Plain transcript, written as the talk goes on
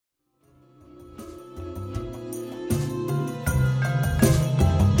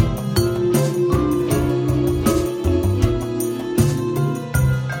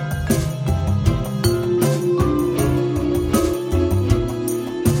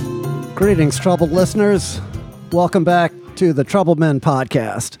Greetings, troubled listeners. Welcome back to the Troubled Men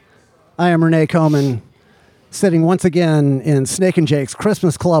podcast. I am Renee Coman, sitting once again in Snake and Jake's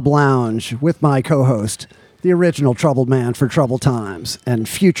Christmas Club Lounge with my co-host, the original troubled man for troubled times and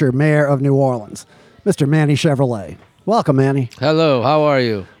future mayor of New Orleans, Mr. Manny Chevrolet. Welcome, Manny. Hello, how are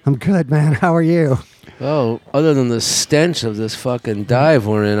you? I'm good, man. How are you? Oh, other than the stench of this fucking dive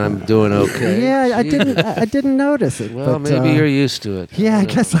we're in, I'm doing okay. Yeah, I didn't notice it. Well, but, maybe you're used to it. Yeah, I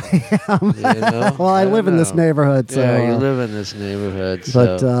guess I am. You know? Well, I live in this neighborhood, so. Yeah, you live in this neighborhood.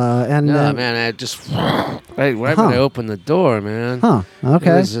 But so. Man, I just right when I opened the door, man. Huh.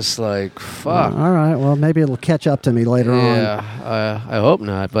 Okay. It was just like fuck. All right. Well, maybe it'll catch up to me later on. Yeah, I hope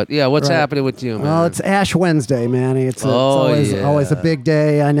not. But yeah, what's happening with you, man? Well, it's Ash Wednesday, Manny. It's always a big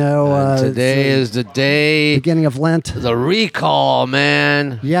day. I know. Today is the day. Beginning of Lent. The recall,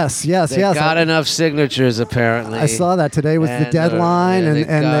 man. Yes. They got enough signatures, apparently. I saw that today was the deadline, and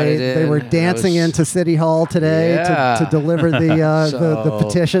they were dancing into City Hall today to deliver the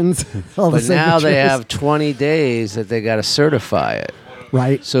petitions. But now they have 20 days that they got to certify it.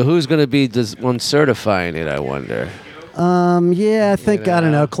 Right. So who's going to be the one certifying it, I wonder? I think I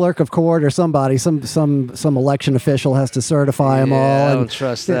don't know, clerk of court or somebody, some election official has to certify them all. I don't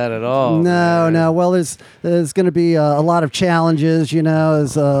trust that at all. No. Well, there's going to be a lot of challenges. You know,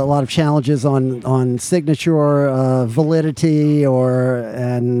 there's a lot of challenges on signature validity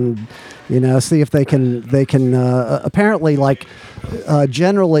and see if they can apparently like.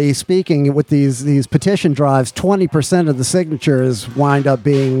 Generally speaking, with these petition drives, 20% of the signatures wind up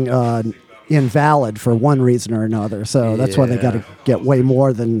being invalid for one reason or another. So that's why they got to get way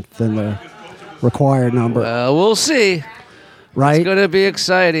more than the required number. Well, we'll see. Right? It's going to be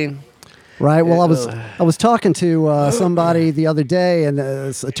exciting. Right. Well, I was talking to somebody the other day, and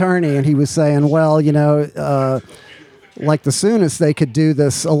this attorney, and he was saying, well, like the soonest they could do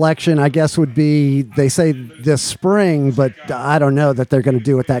this election, I guess, would be, they say this spring, but I don't know that they're going to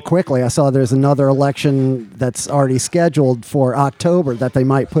do it that quickly. I saw there's another election that's already scheduled for October that they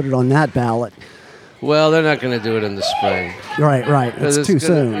might put it on that ballot. Well, they're not going to do it in the spring. Right. It's too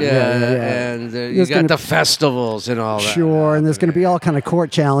soon. Yeah. And you got the festivals and all that. Sure, and there's going to be all kind of court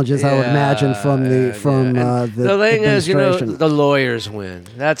challenges, I would imagine, from the thing is, the lawyers win.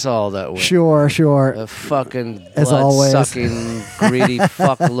 That's all that wins. Sure. The fucking blood-sucking, greedy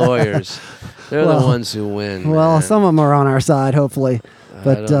fuck lawyers. They're the ones who win. Well, man. Some of them are on our side, hopefully.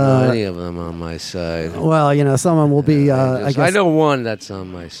 But I don't know any of them on my side. Well, some of them will be. I guess I know one that's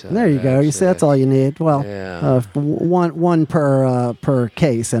on my side. There you go. Actually. You see, that's all you need. Well, one per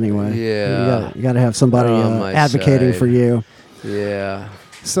case anyway. Yeah, you got to have somebody advocating for you. Yeah.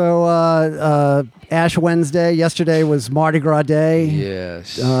 So Ash Wednesday. Yesterday was Mardi Gras Day.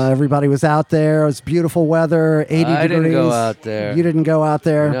 Yes. Everybody was out there. It was beautiful weather. 80 degrees. I didn't go out there. You didn't go out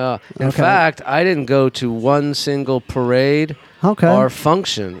there? No. In fact, I didn't go to one single parade. Or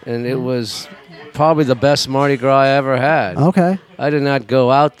function, and it was probably the best Mardi Gras I ever had. Okay. I did not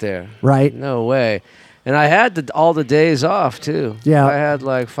go out there. Right. No way. And I had all the days off, too. Yeah. I had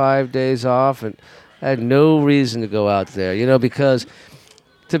like 5 days off, and I had no reason to go out there, because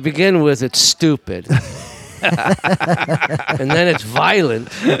to begin with, it's stupid. And then it's violent.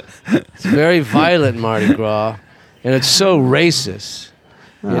 It's very violent, Mardi Gras, and it's so racist.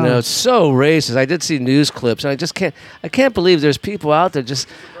 It's so racist. I did see news clips, and I can't believe there's people out there just,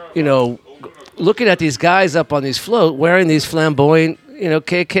 looking at these guys up on these float wearing these flamboyant,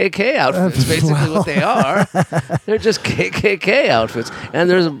 KKK outfits. Basically what they are. They're just KKK outfits. And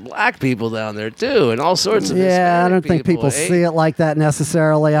there's black people down there, too, and all sorts of I don't think people see it like that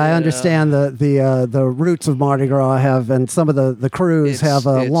necessarily. I understand the roots of Mardi Gras and some of the crews have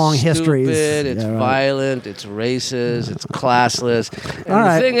long histories. It's violent, it's racist, it's classless. And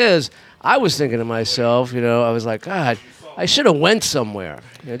the thing is, I was thinking to myself, I was like, God, I should have went somewhere.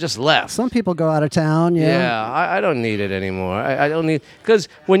 Just left. Some people go out of town. Yeah, I don't need it anymore. I don't need, because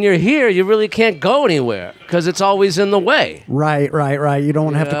when you're here, you really can't go anywhere because it's always in the way. Right. You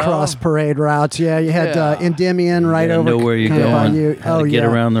don't have to cross parade routes. Yeah, you had Endymion right over. Know where you're going. How to get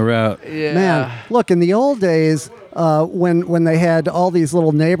around the route. Yeah. Man, look, in the old days, when they had all these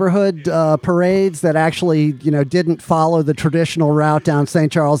little neighborhood parades that actually didn't follow the traditional route down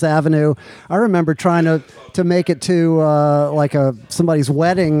St. Charles Avenue, I remember trying to make it to like somebody's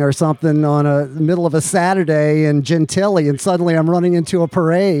wedding or something on a middle of a Saturday in Gentilly, and suddenly I'm running into a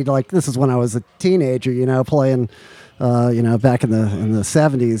parade. Like, this is when I was a teenager, playing. Back in the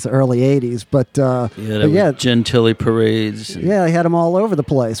 70s, early 80s, but Gentilly parades. Yeah, they had them all over the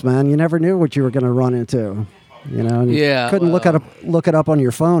place, man. You never knew what you were going to run into. You know, and Yeah, couldn't look it up on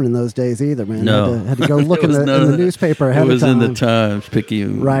your phone in those days either, man. No. Had to go look in the newspaper ahead of time. It was in the Times,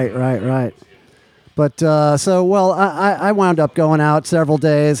 picking. Right. But I wound up going out several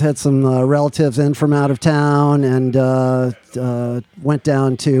days, had some relatives in from out of town, and went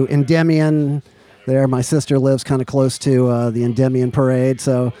down to Endymion. There, my sister lives kind of close to the Endymion parade,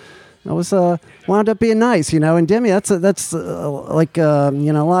 so that was wound up being nice. You know, Endymion. That's like a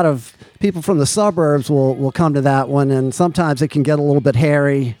lot of people from the suburbs will come to that one, and sometimes it can get a little bit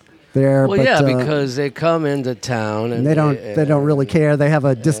hairy there. Well, but, yeah, because they come into town and they don't really care. They have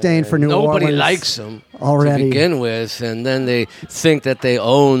a disdain for New Orleans. Nobody likes them already to begin with, and then they think that they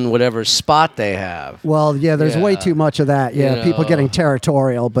own whatever spot they have. Well, yeah, there's way too much of that. Yeah, people getting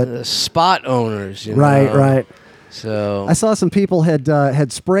territorial, but the spot owners, right. So I saw some people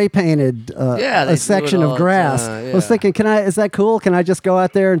had spray painted a section of grass. I was thinking, is that cool? Can I just go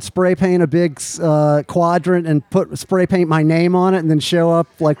out there and spray paint a big quadrant and spray paint my name on it, and then show up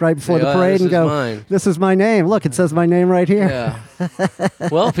like right before the parade and go, "This is my name. Look, it says my name right here." Yeah.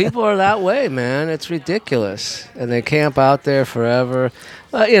 Well, people are that way, man. It's ridiculous, and they camp out there forever.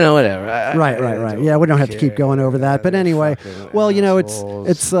 Whatever. Right. Yeah, we don't have to keep going over that. But anyway, well,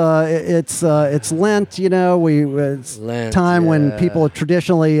 it's Lent. It's Lent, time when people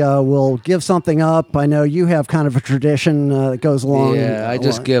traditionally will give something up. I know you have kind of a tradition that goes along. Yeah, I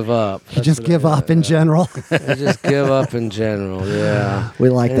just give up. You just give up in general. I just give up in general. Yeah, we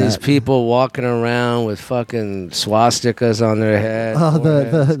like that. These people walking around with fucking swastikas on their head. Oh,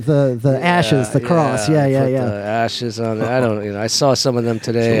 the ashes, the cross. Yeah. The ashes on. I don't. I saw some of them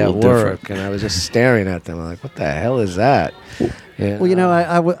today at work, and I was just staring at them. I'm like, what the hell is that? Yeah.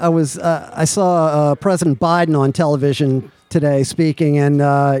 Well, I saw President Biden on television today speaking, and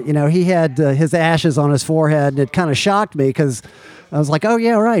he had his ashes on his forehead, and it kind of shocked me because I was like, oh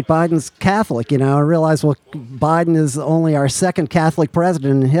yeah, right, Biden's Catholic. I realized, well, Biden is only our second Catholic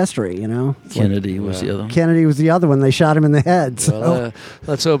president in history. Kennedy was the other one. Kennedy was the other one. They shot him in the head. So. Well,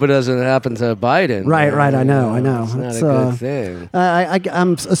 let's hope it doesn't happen to Biden. Right. I know. It's not a good thing.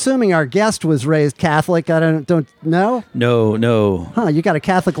 I'm assuming our guest was raised Catholic. I don't know. No. Huh? You got a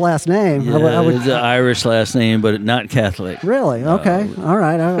Catholic last name? Yeah, it's an Irish last name, but not Catholic. Really? Okay. All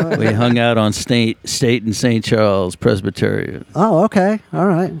right. We hung out on State and St. Charles Presbyterian. Oh, okay. All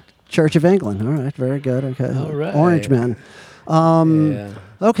right. Church of England. All right. Very good. Okay. All right. Orange men.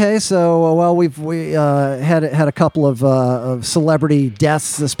 Okay. So, we had a couple of celebrity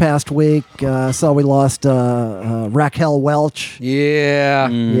deaths this past week. So we lost Raquel Welch. Yeah.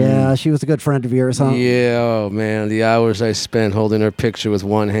 Yeah. She was a good friend of yours, huh? Yeah. Oh man, the hours I spent holding her picture with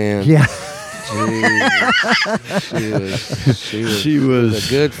one hand. Yeah. She was a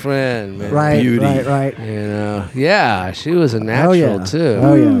good friend, man. Right, Beauty. right. Yeah, she was a natural too.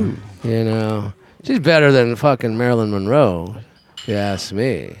 Oh yeah. She's better than fucking Marilyn Monroe, if you ask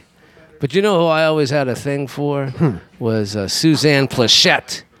me. But you know who I always had a thing for was Suzanne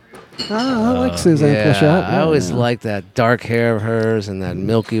Pleshette. Oh, I like Suzanne Pleshette. I always liked that dark hair of hers and that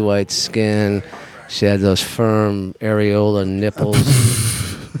milky white skin. She had those firm areola nipples.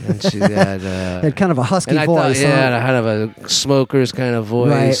 And she had kind of a husky voice. Had kind of a smoker's kind of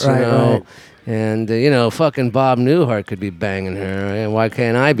voice, right. And fucking Bob Newhart could be banging her, and why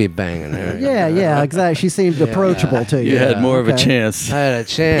can't I be banging her? Yeah, exactly. She seemed approachable to you. You had more of a chance. I had a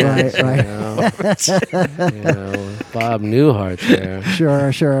chance. Right. Bob Newhart there.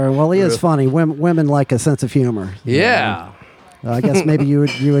 Sure. Well, he is funny. Women like a sense of humor. Yeah. I guess maybe you would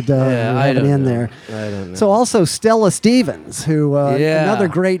have an in there. I don't know. So also Stella Stevens, who another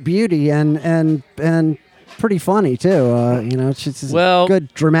great beauty and pretty funny too. She's a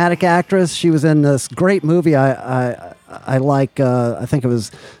good dramatic actress. She was in this great movie. I like. I think it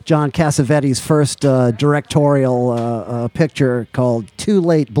was John Cassavetes' first directorial picture called "Too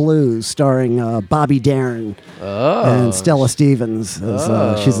Late Blues," starring Bobby Darin and Stella Stevens.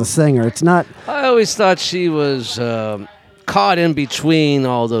 She's a singer. It's not. I always thought she was caught in between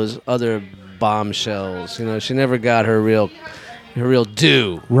all those other bombshells. She never got her real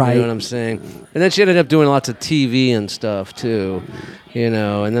due. Right. You know what I'm saying? And then she ended up doing lots of TV and stuff too.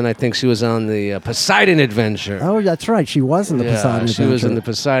 And then I think she was on the Poseidon Adventure. Oh, that's right. She was in the Poseidon Adventure. She was in the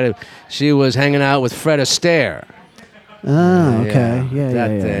Poseidon. She was hanging out with Fred Astaire. Oh, okay. Yeah,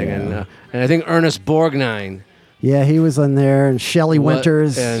 that thing. Yeah. And I think Ernest Borgnine. Yeah, he was in there, and Shelley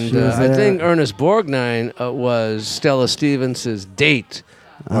Winters. And I think Ernest Borgnine was Stella Stevens' date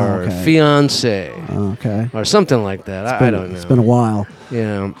or fiance. Okay. Or something like that. I don't know. It's been a while.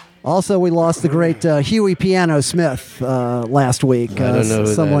 Also, we lost the great Huey Piano Smith last week. I don't know who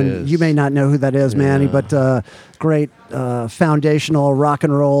that someone is. you may not know who that is, Manny, but great foundational rock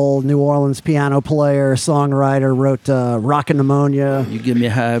and roll New Orleans piano player, songwriter. Wrote "Rockin' Pneumonia." You give me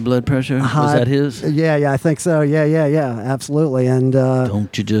high blood pressure. Was that his? Yeah, I think so. Yeah, absolutely. And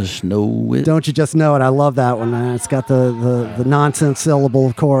Don't you just know it? don't you just know it? I love that one, man. It's got the nonsense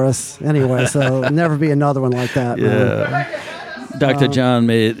syllable chorus. Anyway, so never be another one like that. Man. Yeah. Dr. John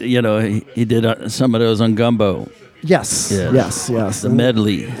made, he did some of those on Gumbo. Yes. Yeah. Yes. The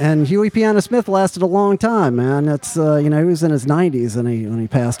medley. And Huey Piano Smith lasted a long time, man. It's he was in his 90s when he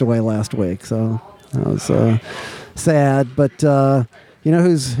passed away last week. So that was sad. But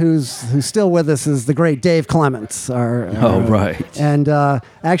who's still with us is the great Dave Clements. Right. And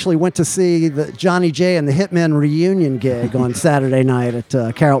actually went to see the Johnny J and the Hitmen reunion gig on Saturday night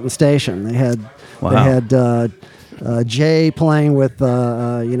at Carrollton Station. They had Jay playing with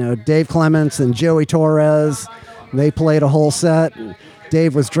Dave Clements and Joey Torres. They played a whole set.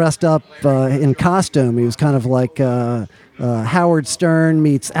 Dave was dressed up in costume. He was kind of like Howard Stern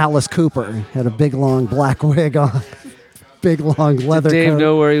meets Alice Cooper. Had a big long black wig on, big long leather Did Dave coat.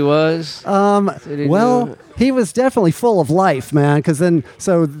 know where he was? Well, he was definitely full of life, man. Because they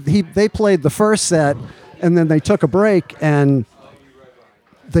played the first set, and then they took a break and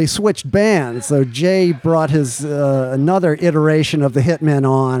they switched bands. So Jay brought his another iteration of the Hitmen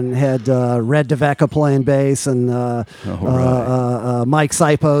on. Had Red DeVecca playing bass and Mike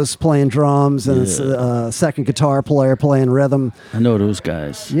Sipos playing drums and a second guitar player playing rhythm. I know those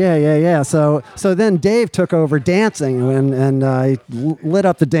guys. Yeah. So then Dave took over dancing and he lit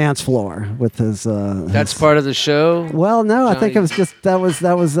up the dance floor with his. That's part of the show. Well, no, I think it was just that was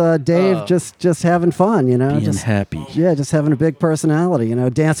Dave just having fun, Being just happy. yeah, just having a big personality,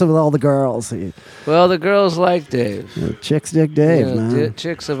 dancing with all the girls. Well, the girls like Dave. Chicks dig Dave, You know, man.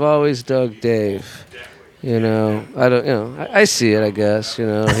 chicks have always dug Dave. I don't. I see it. I guess.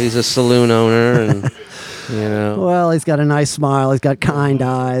 He's a saloon owner, and Well, he's got a nice smile. He's got kind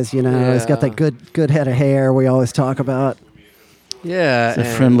eyes. He's got that good head of hair we always talk about. yeah. He's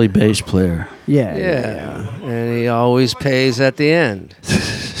a friendly bass player. Yeah. And he always pays at the end.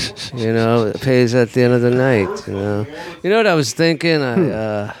 Pays at the end of the night. You know what I was thinking?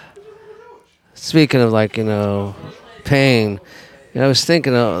 Speaking of pain, I was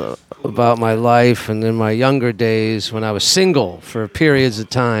thinking about my life and in my younger days when I was single for periods of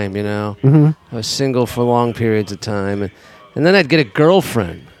time. I was single for long periods of time, and then I'd get a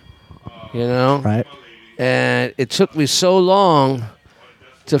girlfriend. Right. And it took me so long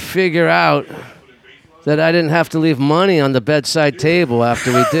to figure out that I didn't have to leave money on the bedside table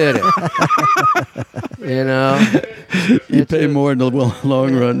after we did it. You pay more in the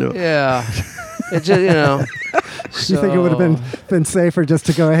long run, though. Yeah. It just, You think it would have been safer just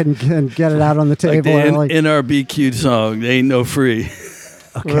to go ahead and get it out on the Like table? the NRBQ song, they ain't no free.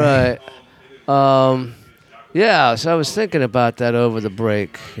 Right. Yeah, so I was thinking about that over the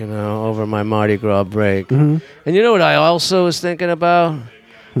break, over my Mardi Gras break. Mm-hmm. And you know what I also was thinking about?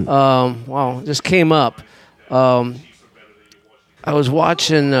 It just came up. I was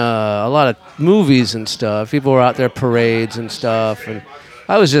watching a lot of movies and stuff. People were out there parades and stuff, and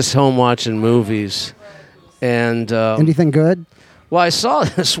I was just home watching movies. And Anything good? well, I saw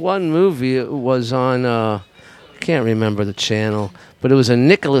this one movie. It was on I can't remember the channel, but it was a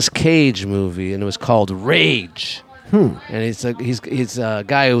Nicolas Cage movie, and it was called Rage. And he's a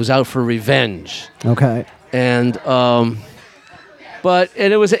guy who was out for revenge. Okay. And it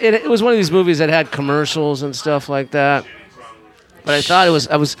was one of these movies that had commercials and stuff like that. But I thought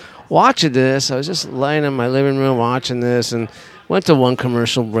I was watching this. I was just lying in my living room watching this, and went to one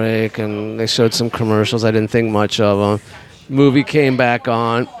commercial break, and they showed some commercials. I didn't think much of them. Movie came back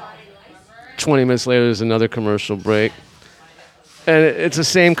on. 20 minutes later, there's another commercial break, and it's the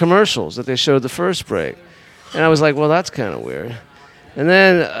same commercials that they showed the first break. And I was like, well, that's kind of weird. And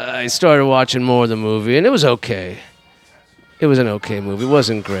then I started watching more of the movie, and it was okay. It was an okay movie. It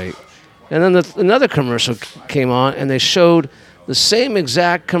wasn't great. And then another commercial came on, and they showed the same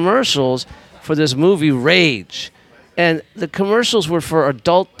exact commercials for this movie, Rage. And the commercials were for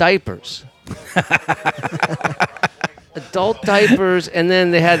adult diapers. Adult diapers, and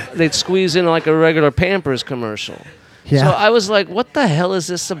then they'd squeeze in like a regular Pampers commercial. Yeah. So I was like, what the hell is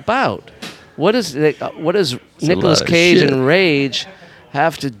this about? What does Nicolas lot of Cage shit. and Rage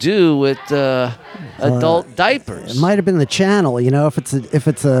have to do with adult diapers? It might have been the channel, if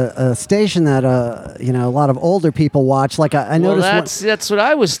it's a station that a lot of older people watch. Like I Well, noticed. that's what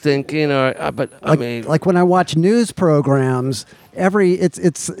I was thinking. But I mean, Like when I watch news programs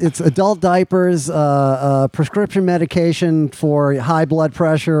it's adult diapers, prescription medication for high blood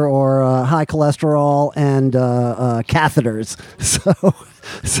pressure or high cholesterol, and catheters. So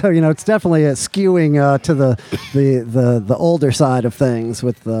it's definitely skewing to the older side of things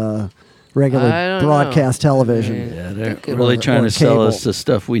with regular broadcast television. Yeah, they're really trying to sell us the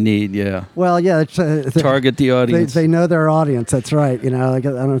stuff we need. Yeah. Well, yeah. Target the audience. They know their audience. That's right. I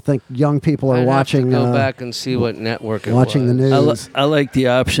don't think young people are watching. Go back and see what network it watching was. the news. I like the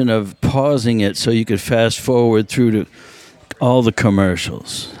option of pausing it so you could fast forward through to all the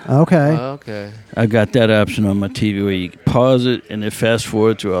commercials. Okay. Okay. I got that option on my TV where you pause it and then fast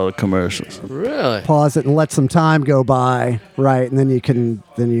forward through all the commercials. Really? Pause it and let some time go by, right? And then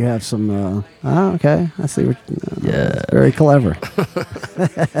you have some. Okay, I see. Yeah. Very clever.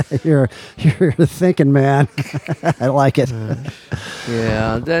 you're thinking, man. I like it.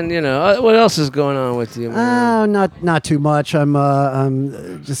 Yeah. Then what else is going on with you, man? Not too much.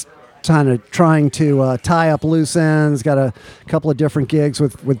 I'm just trying to tie up loose ends. Got a couple of different gigs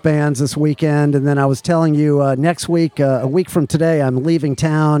with bands this weekend, and then I was telling you next week, a week from today, I'm leaving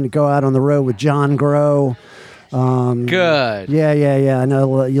town to go out on the road with John Grow. Good. Yeah. I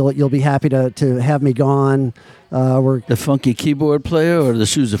know you'll be happy to have me gone. We're The funky keyboard player or the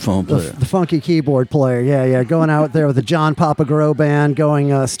sousaphone player? the funky keyboard player. Yeah. Going out there with the John Papa Grow band.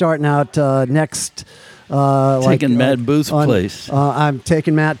 Starting out next. Taking Matt Booth's place. I'm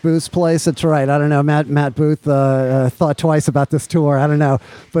taking Matt Booth's place. That's right. I don't know. Matt Booth thought twice about this tour. I don't know.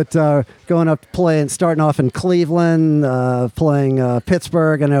 But going up to play and starting off in Cleveland, playing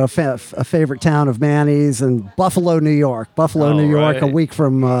Pittsburgh. I know a favorite town of Manny's, and Buffalo, New York. New York. Right. A week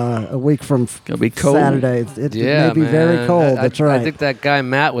from Gonna be cold. Saturday. It may be very cold. That's right. I think that guy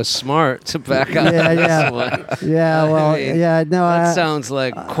Matt was smart to back out. Yeah. This one. Yeah. Well. I mean, yeah. No. That sounds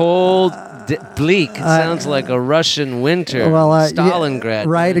like cold, bleak. It sounds like a Russian winter. Stalingrad.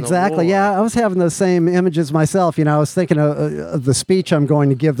 Right, during the exactly. war. Yeah, I was having those same images myself. I was thinking of the speech I'm going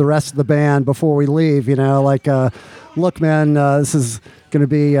to give the rest of the band before we leave. Look, man, this is going to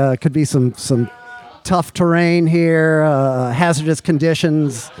be could be some tough terrain here, hazardous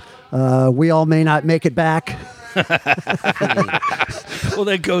conditions. We all may not make it back. Well,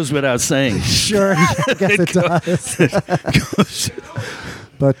 that goes without saying. Sure, I guess it does.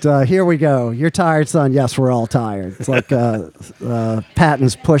 But here we go. You're tired, son. Yes, we're all tired. It's like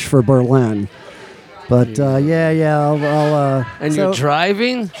Patton's push for Berlin. But I'll And you're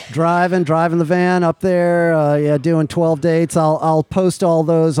driving? driving the van up there. Doing 12 dates. I'll post all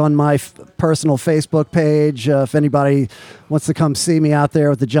those on my personal Facebook page. If anybody wants to come see me out there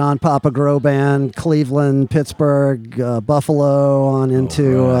with the John Papa Grow Band, Cleveland, Pittsburgh, Buffalo, on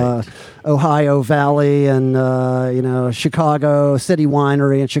into Ohio Valley, and Chicago, City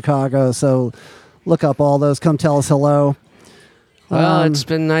Winery in Chicago. So look up all those. Come tell us hello. Well, it's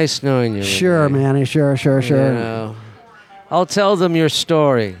been nice knowing you. Sure, Manny. Sure. I'll tell them your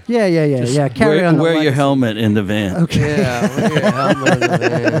story. Yeah. Carry on. Wear your helmet in the van. Okay. Yeah, wear your helmet in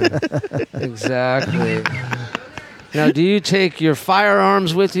the van. Exactly. Now, do you take your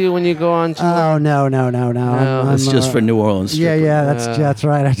firearms with you when you go on tour? Oh, no. It's just for New Orleans. strictly. Yeah, that's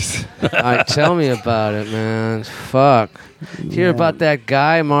right. All right, tell me about it, man. Fuck. Hear about that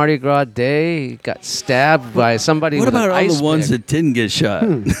guy, Mardi Gras Day? He got stabbed by somebody What with about an all ice the ones pick. that didn't get shot?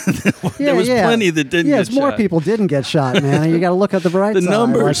 There was Yeah. plenty that didn't Yes, get more shot. people didn't get shot, man. You got to look at the bright The side.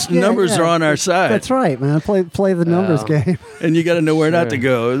 numbers are on our side. That's right, man. Play the numbers game. And you got to know where not to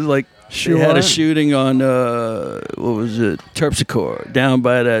go. It was like they had a shooting on what was it, Terpsichore, down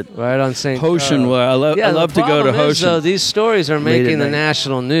by that Right on St. Hoshin. Where I love to go to The problem is, though, Hoshin. these stories are Late making at the night.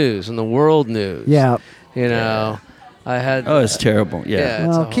 national news and the world news. Yeah. I had. Oh, it's terrible. Yeah.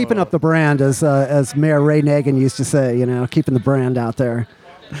 Well, keeping up the brand, as Mayor Ray Nagin used to say, keeping the brand out there.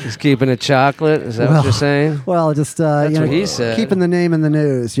 He's keeping it chocolate. Is that what you're saying? Well, just That's what he said. keeping the name in the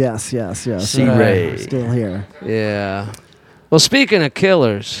news. Yes. See Ray. Still here. Yeah. Well, speaking of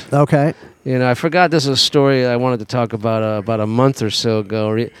killers, Okay. I forgot this was a story I wanted to talk about a month or so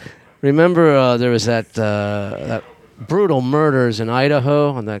ago. Remember there was that brutal murders in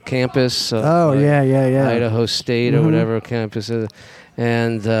Idaho on that campus. Yeah. Idaho State or whatever campus is.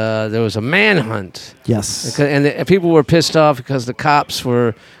 And there was a manhunt. Yes. And people were pissed off because the cops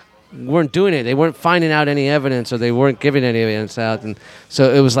weren't doing it. They weren't finding out any evidence, or they weren't giving any evidence out. And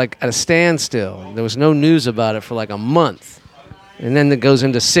so it was like at a standstill. There was no news about it for like a month. And then it goes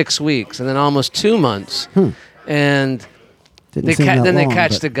into 6 weeks, and then almost 2 months. And Didn't seem that they long,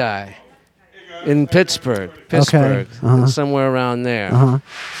 catch but- the guy in Pittsburgh, somewhere around there,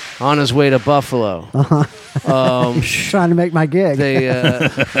 on his way to Buffalo. Trying to make my gig.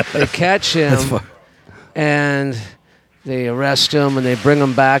 They catch him, and they arrest him and they bring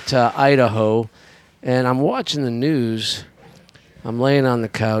him back to Idaho. And I'm watching the news. I'm laying on the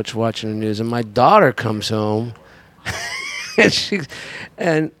couch watching the news, and my daughter comes home,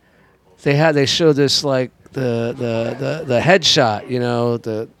 and they show this like the headshot,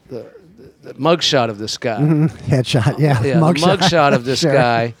 the mugshot of this guy. Mm-hmm. Headshot, yeah. The mugshot of this Sure.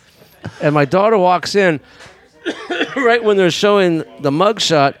 guy. And my daughter walks in right when they're showing the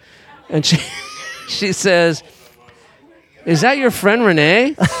mugshot, and she says, "Is that your friend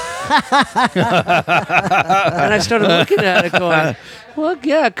Renee?" And I started looking at it going, well,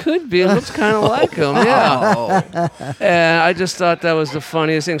 yeah, it could be. It looks kind of like him, yeah. And I just thought that was the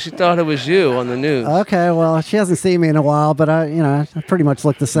funniest thing. She thought it was you on the news. Okay, well, she hasn't seen me in a while, but I pretty much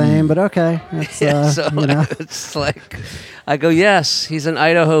look the same. But okay, it's, It's like, I go, yes, he's an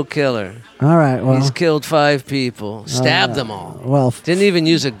Idaho killer. All right, well, He's killed 5 people, stabbed them all. well, Didn't even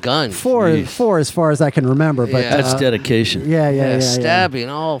use a gun. four as far as I can remember. But Yeah. That's dedication. yeah. Stabbing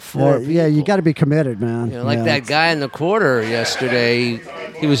all 4 people. Yeah, you got to be committed, man. Like Yeah, that guy in the quarter yesterday,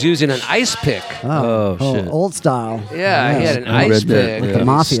 he was using an ice pick. Oh, shit. Old style. Yeah, he had an I ice read that, pick. like the He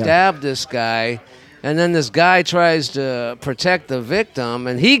mafia. stabbed this guy, and then this guy tries to protect the victim,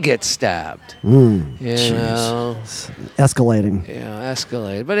 and he gets stabbed. Mm. You know, Escalating.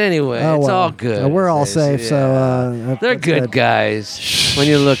 escalate. But anyway, Oh, it's well. all good. We're all They say, safe, so they're that's good guys. When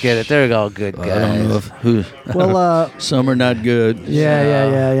you look at it, they're all good I don't know guys. who. Well, Some are not good.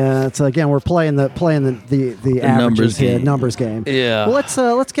 yeah. So again, we're playing the averages numbers here, game. numbers game. Yeah. Well,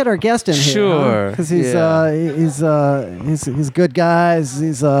 let's get our guest in here. Sure, Because he's yeah. he's a good guy.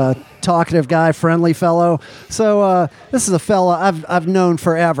 He's a talkative guy, friendly fellow. So this is a fella I've known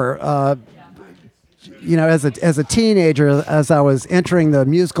forever. As a teenager, as I was entering the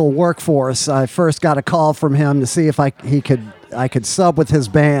musical workforce, I first got a call from him to see if I could sub with his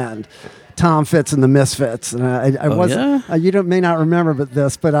band, Tom Fitz and the Misfits. And I wasn't. yeah? You may not remember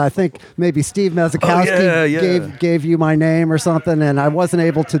this, but I think maybe Steve Mezikowski yeah. gave you my name or something, and I wasn't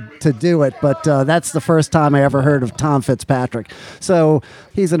able to do it. But that's the first time I ever heard of Tom Fitzpatrick. So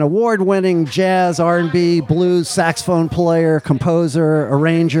he's an award-winning jazz, R&B, blues saxophone player, composer,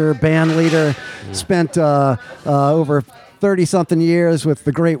 arranger, band leader. Spent over 30-something years with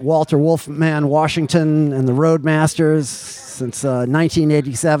the great Walter Wolfman Washington and the Roadmasters. Since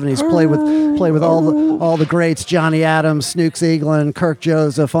 1987, he's played with all the greats: Johnny Adams, Snooks Eaglin, Kirk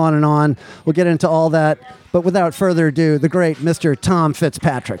Joseph, on and on. We'll get into all that, but without further ado, the great Mr. Tom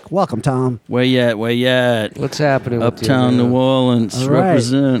Fitzpatrick. Welcome, Tom. Where you at? What's happening? Uptown with you, New Orleans. All right.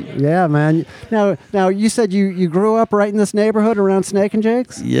 Represent. Yeah, man. Now you said you grew up right in this neighborhood around Snake and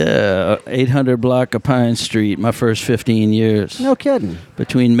Jake's? Yeah, 800 block of Pine Street. My first 15 years. No kidding.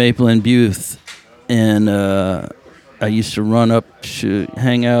 Between Maple and Butte, and I used to run up to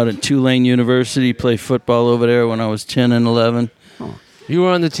hang out at Tulane University, play football over there when I was 10 and 11. You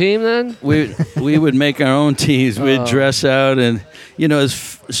were on the team then? We would make our own teams. We'd dress out, and as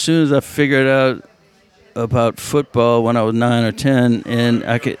soon as I figured out about football when I was 9 or 10, and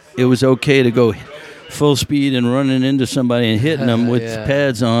it was okay to go full speed and running into somebody and hitting them with Yeah.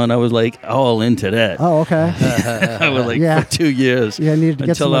 pads on. I was like all into that. Oh, okay. I was like Yeah. for 2 years. Yeah, I needed to get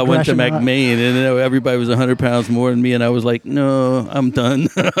until some I went to aggression out. McMain, and everybody was 100 pounds more than me, and I was like, no, I'm done.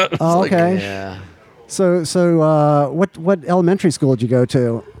 Oh, okay. Yeah. So what elementary school did you go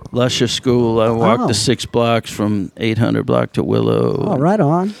to? Lusher School. I walked Oh. the 6 blocks from 800 block to Willow. Oh, right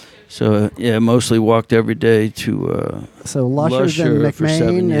on. So mostly walked every day to. So Lusher's and Lusher for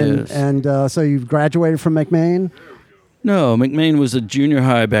 7 McMain, years. and so you graduated from McMain? No, McMain was a junior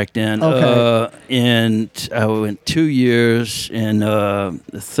high back then. Okay. And I went 2 years, and the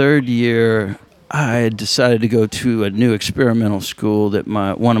third year I decided to go to a new experimental school that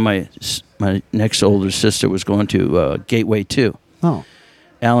one of my next older sister was going to, Gateway 2. Oh.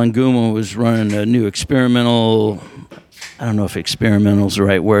 Alan Guma was running a new experimental, I don't know if experimental is the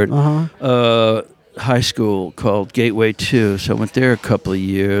right word, high school called Gateway 2. So I went there a couple of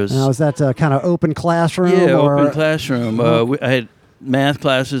years. Now, is that kind of open classroom? Yeah, or? open classroom. I had math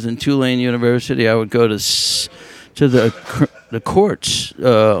classes in Tulane University. I would go to the courts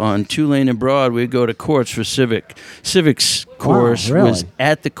on Tulane and Broad. We'd go to courts for civics course. really? Was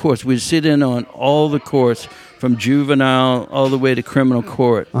at the courts. We'd sit in on all the courts from juvenile all the way to criminal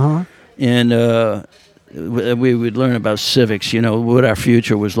court. And we would learn about civics, what our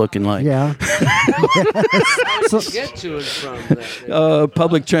future was looking like. Yeah. Get to it from then.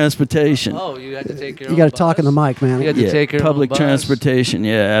 Public transportation. Oh, you had to take your You own got to talk in the bus? mic, man. You had to take your public own bus? transportation.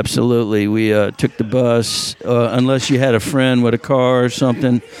 Yeah, absolutely. We took the bus, unless you had a friend with a car or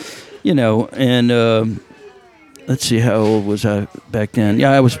something, and let's see, how old was I back then?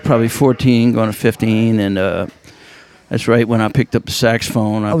 Yeah, I was probably 14, going to 15, and That's right. When I picked up the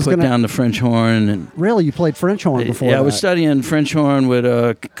saxophone, I put down the French horn. And really, you played French horn before? Yeah, I was studying French horn with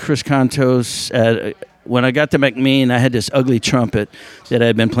Chris Contos. When I got to McMean, I had this ugly trumpet that I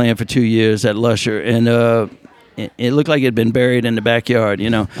had been playing for 2 years at Lusher, and it looked like it had been buried in the backyard,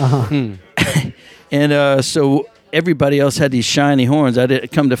 And so everybody else had these shiny horns. I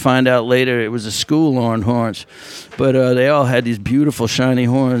did come to find out later it was the school horns, but they all had these beautiful shiny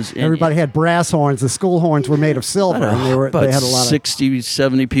horns. Everybody had brass horns. The school horns were made of silver, and they had a lot of 60,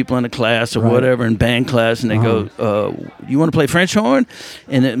 70 people in the class or whatever in band class, and they go, "You want to play French horn?"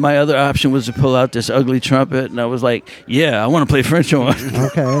 And then my other option was to pull out this ugly trumpet, and I was like, "Yeah, I want to play French horn."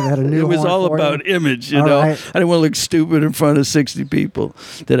 Okay, they had a new. It was horn all for about you. image, you know. Right. I didn't want to look stupid in front of 60 people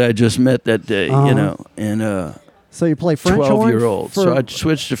that I just met that day, and. So you play French horn? 12-year-old. So I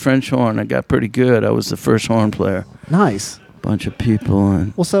switched to French horn. I got pretty good. I was the first horn player. Nice. Bunch of people.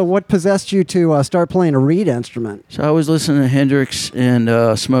 And well, so what possessed you to start playing a reed instrument? so I was listening to Hendrix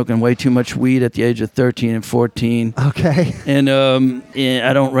and smoking way too much weed at the age of 13 and 14. Okay. And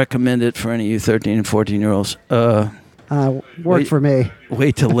I don't recommend it for any of you 13 and 14-year-olds. Worked for me.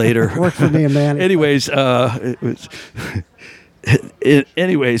 Wait till later. Worked for me and Manny. Anyways, it was...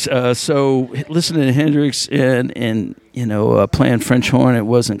 so listening to Hendrix and playing French horn, it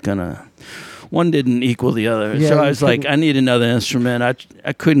wasn't gonna. One didn't equal the other. Yeah, so I was like, I need another instrument.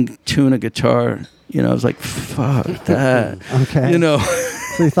 I couldn't tune a guitar. I was like, fuck that. Okay.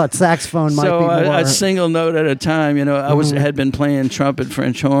 So you thought saxophone might be more. So a single note at a time. I had been playing trumpet,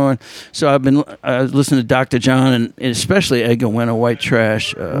 French horn. So I was listening to Dr. John and especially Edgar Winter White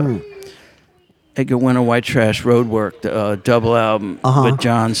Trash. Edgar Winter White Trash Roadwork, the double album with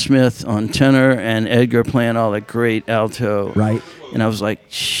John Smith on tenor and Edgar playing all that great alto. Right. And I was like,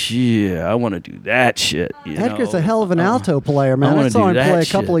 yeah, I want to do that shit. Edgar's a hell of an alto player, man. I wanna saw him do that play a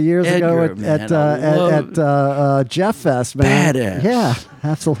couple of years Edgar, ago man, at Jeff Fest, man. Badass. Yeah,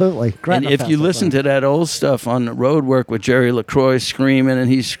 absolutely. And if you listen to that old stuff on the Roadwork with Jerry LaCroix screaming and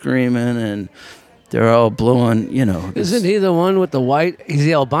he's screaming and they're all blowing, Isn't he the one with the white? He's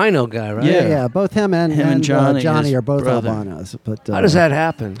the albino guy, right? Yeah. Both him and Johnny, are both brother. albinos. But How does that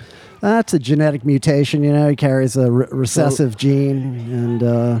happen? That's a genetic mutation. He carries a recessive gene, and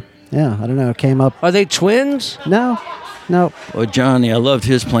I don't know. It came up. Are they twins? No. Or Johnny, I loved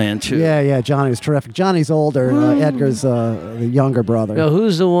his playing too. Yeah. Johnny was terrific. Johnny's older. Edgar's the younger brother. Now,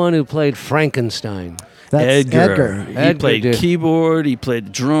 who's the one who played Frankenstein? That's Edgar. He Edgar played did. keyboard, he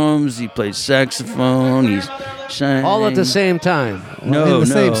played drums, he played saxophone, he sang. All at the same time. In the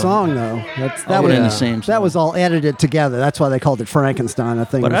same song, though. That was in the same song. That was all edited together. That's why they called it Frankenstein. I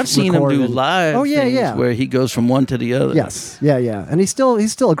think. But I've seen him do live. Oh yeah, things yeah. Where he goes from one to the other. Yes, yeah, and he's still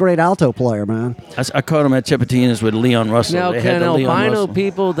a great alto player, man. I caught him at Tipitina's with Leon Russell. Now, They had can the Leon albino Russell.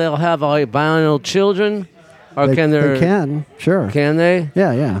 people? They'll have albino children, or They can they? can, sure. Can they?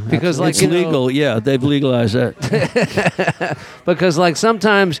 Yeah. Because It's legal, yeah. They've legalized that. Because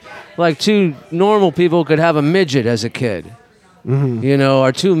sometimes two normal people could have a midget as a kid. Mm-hmm.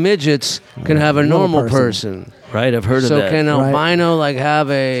 Or two midgets can have a normal person. Right, I've heard of So that. can albino have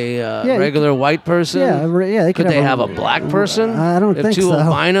a regular white person? Yeah. They Could they have a black person? I don't if think two so.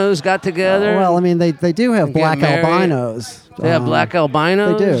 albinos got together? Well, I mean, they do have and get black married. albinos. They have black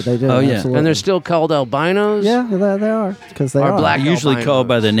albinos? They do. Oh, yeah. Absolutely. And they're still called albinos? Yeah, they are because they Or are black Usually albinos. called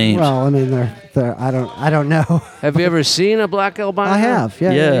by the names. Well, I mean, they're. I don't know. Have you ever seen a black albino? I have.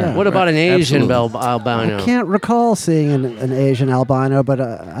 Yeah. Yeah. What about an Asian Absolutely. albino? I can't recall seeing an Asian albino, but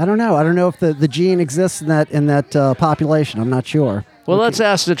I don't know. I don't know if the gene exists in that population. I'm not sure. Well, let's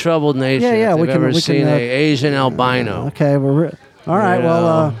ask the troubled nation Yeah, if we they've can- ever we seen can, an Asian albino. Okay, all right. Yeah.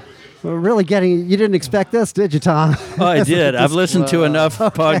 Well, we're really getting. You didn't expect this, did you, Tom? Oh, I did. I've listened to enough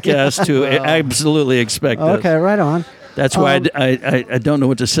podcasts to absolutely expect this. Okay, right on. That's why I don't know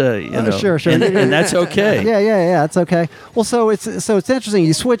what to say. Sure. And that's okay. Yeah, it's okay. Well, so it's interesting.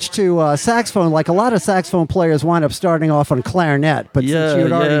 You switch to saxophone. Like a lot of saxophone players wind up starting off on clarinet, but since you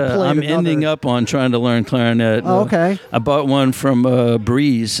had already played I'm another- ending up on trying to learn clarinet. Oh, okay. I bought one from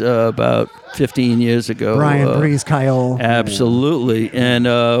Breeze about 15 years ago. Brian Breeze Kyle. Absolutely. And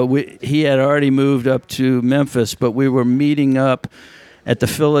he had already moved up to Memphis, but we were meeting up at the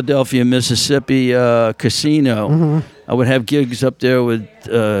Philadelphia, Mississippi casino. Mm-hmm. I would have gigs up there with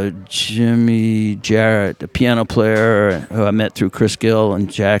Jimmy Jarrett, the piano player who I met through Chris Gill in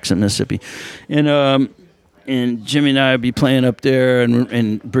Jackson, Mississippi. And Jimmy and I would be playing up there,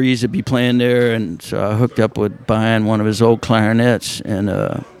 and Breeze would be playing there. And so I hooked up with buying one of his old clarinets.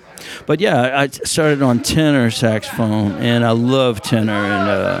 But yeah, I started on tenor saxophone, and I love tenor,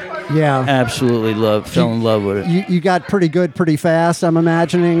 and absolutely fell in love with it. You got pretty good pretty fast, I'm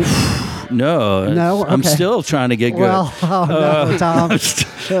imagining. No, No? I'm Okay. still trying to get good. Well, no, Tom.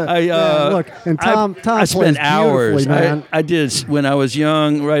 Look, and Tom I spent plays hours. beautifully, man. I did when I was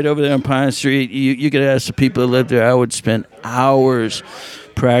young, right over there on Pine Street. You could ask the people that lived there. I would spend hours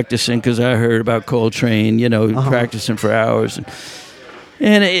practicing because I heard about Coltrane. Practicing for hours,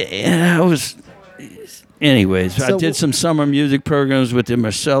 and I was. Anyways, I So- did some summer music programs with the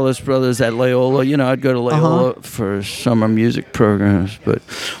Marcellus brothers at Loyola. I'd go to Loyola for summer music programs. But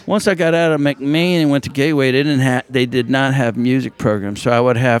once I got out of McMain and went to Gateway, they did not have music programs. So I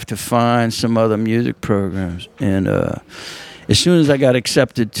would have to find some other music programs. And as soon as I got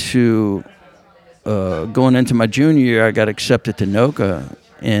accepted to going into my junior year, I got accepted to NOCA.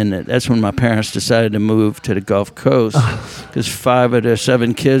 And that's when my parents decided to move to the Gulf Coast because 5 of their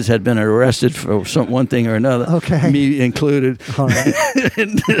 7 kids had been arrested for one thing or another, Okay. me included. All right.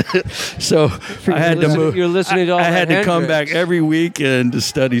 And so I had to move. You're listening to all I had that to come back Hendrix. every weekend to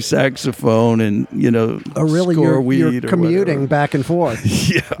study saxophone and Really, score you're weed or commuting whatever. back and forth.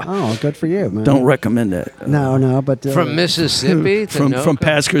 Yeah, Oh, good for you, man. don't recommend that. No, but From Mississippi to From Noka?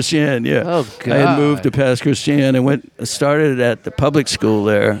 Pass Christian, yeah. Oh, I had God. moved to Pass Christian and started at the public school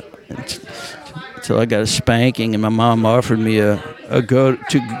there until I got a spanking, and my mom offered me a go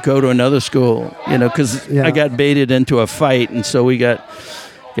to another school, because Yeah. I got baited into a fight, and so we got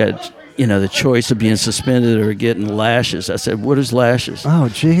the choice of being suspended or getting lashes. I said, "What is lashes?" Oh,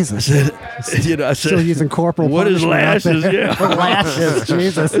 Jesus. I said, Still using corporal "What is punishment out lashes?" there. Yeah. Lashes,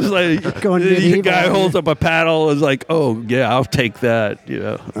 Jesus. It's like Going the medieval. guy holds up a paddle and is like, "Oh yeah, I'll take that."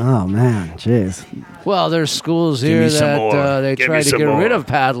 Oh, man. Jeez. Well, there's schools Give here me some more. that they Give try me to some get more. rid of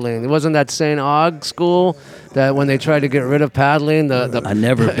paddling. Wasn't that St. Og school that when they tried to get rid of paddling, the I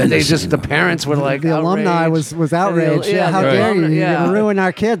never been they to just St. the parents were like The alumni outraged. was outraged. Yeah, How the dare you? alumni- You're yeah. going to ruin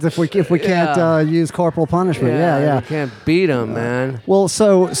our kids if we can't Yeah. use corporal punishment. Yeah. You can't beat them, man. Well,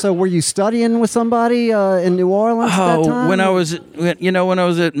 so were you studying with somebody in New Orleans at that time? When I was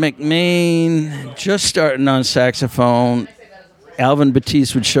at McMain, just starting on saxophone, Alvin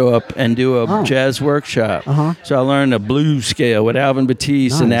Batiste would show up and do a jazz workshop. Uh-huh. So I learned a blues scale with Alvin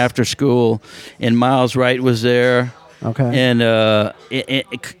Batiste and Nice. after school, and Miles Wright was there. Okay. And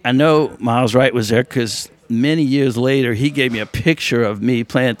I know Miles Wright was there because many years later, he gave me a picture of me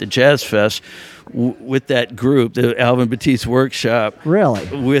playing at the Jazz Fest with that group, the Alvin Batiste Workshop. Really?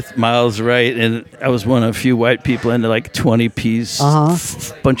 With Miles Wright, and I was one of a few white people in the 20-piece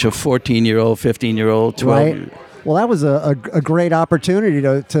bunch of 14-year-old, 15-year-old, 12. Right. Well, that was a great opportunity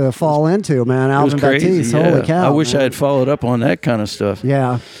to fall into, man. It was Alvin crazy. Batiste. Yeah. Holy cow. I wish man. I had followed up on that kind of stuff.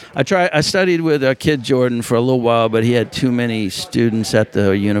 Yeah. I studied with Kid Jordan for a little while, but he had too many students at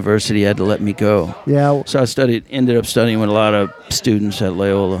the university. He had to let me go. Yeah. So I ended up studying with a lot of students at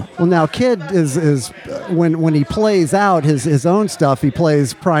Loyola. Well, now Kid is when he plays out his own stuff, he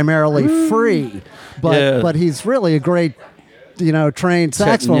plays primarily free, but he's really a great trained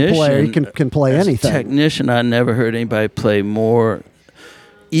saxophone player. He can play As a anything. technician, I never heard anybody play more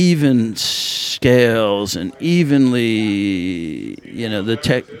even scales and evenly,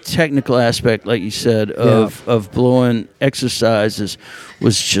 the technical aspect, like you said, of blowing exercises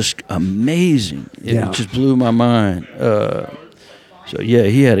was just amazing. It just blew my mind. So yeah,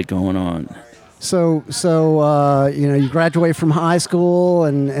 he had it going on. So you graduate from high school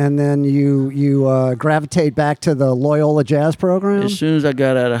and then you gravitate back to the Loyola Jazz program. As soon as I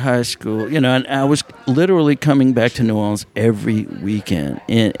got out of high school, and I was literally coming back to New Orleans every weekend.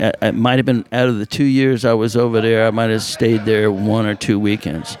 And it might have been out of the 2 years I was over there, I might have stayed there 1 or 2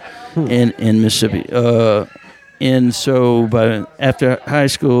 weekends in Mississippi. And so after high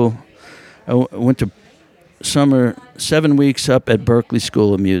school, I went to 7 weeks up at Berklee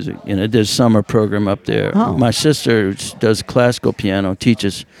School of Music. There's a summer program up there. Oh. My sister does classical piano,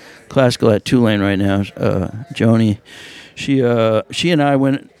 teaches classical at Tulane right now. Joni, she and I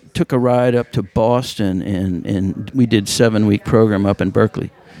took a ride up to Boston, and we did 7-week program up in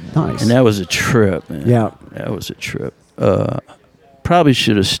Berklee. Nice. And that was a trip, man. Yeah. That was a trip. Probably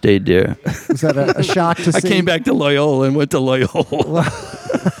should have stayed there. Was that a shock to see? I came back to Loyola and went to Loyola.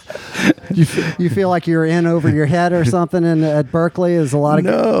 You feel like you're in over your head or something at Berklee? Is a lot of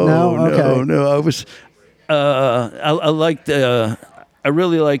No. I was. I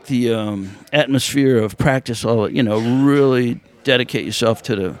really like the atmosphere of practice. Really dedicate yourself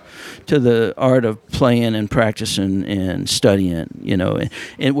to the art of playing and practicing and studying.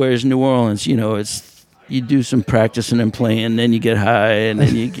 And whereas New Orleans, it's. You do some practicing and playing, then you get high, and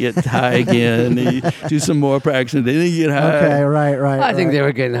then you get high again, and you do some more practicing, then you get high. Okay, right. I think they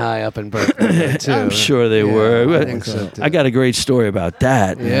were getting high up in Berkeley too. I'm sure they were. I think so too. I got a great story about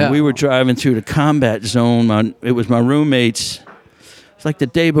that. Yeah. We were driving through the combat zone. It was my roommate's it's like the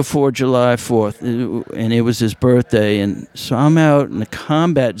day before July 4th, and it was his birthday. And so I'm out in the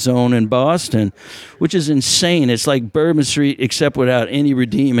combat zone in Boston, which is insane. It's like Bourbon Street, except without any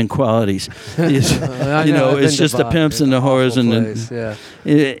redeeming qualities. It's, I've it's been just to the pimps and the whores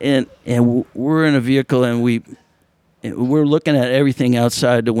and we're in a vehicle and we're looking at everything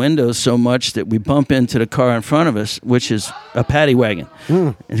outside the windows so much that we bump into the car in front of us, which is a paddy wagon.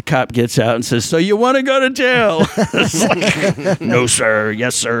 And the cop gets out and says, "So you want to go to jail?" It's like, "No, sir.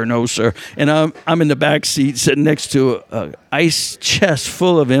 Yes, sir. No, sir." And I'm in the back seat sitting next to a ice chest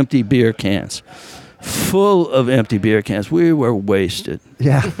full of empty beer cans. We were wasted.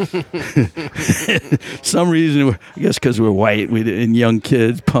 Yeah. Some reason, I guess because we're white, and young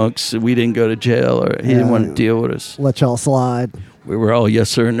kids, punks, we didn't go to jail, or he didn't want to deal with us. Let y'all slide. We were all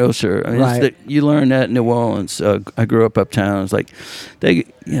yes sir, no sir. I mean, Right. you learn that in New Orleans. I grew up uptown. It's like they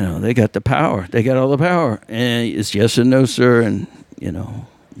got the power. They got all the power, and it's yes and no sir, and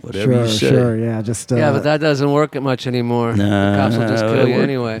whatever you say. Sure, yeah. Just Yeah, but that doesn't work much anymore. Nah, The cops will just kill you it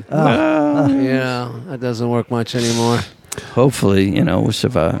anyway. That doesn't work much anymore. Hopefully, we'll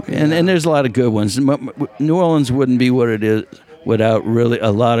survive. And there's a lot of good ones. New Orleans wouldn't be what it is without really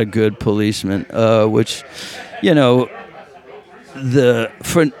a lot of good policemen, which, for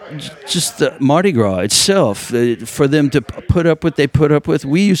just the Mardi Gras itself, for them to put up what they put up with.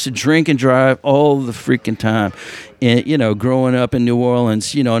 We used to drink and drive all the freaking time. And, growing up in New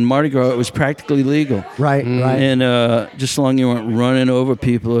Orleans, in Mardi Gras, it was practically legal. right. And just as long as you weren't running over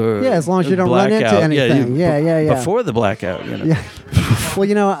people or Yeah, as long as you don't run into blackout. anything. Yeah. Before the blackout, Yeah.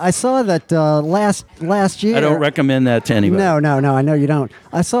 Well, I saw that last year. I don't recommend that to anybody. No. I know you don't.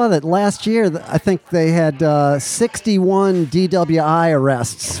 I saw that last year. I think they had 61 DWI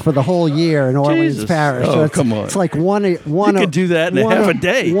arrests for the whole year in Orleans Jesus. Parish. Oh, So it's, come on. It's like one. You could do that in half a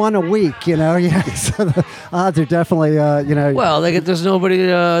day. One a week. Yeah. So the odds are definitely. Well, there's nobody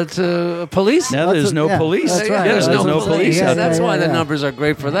to police. Now there's no police. That's right. There's no police. Yeah, That's why the yeah. numbers are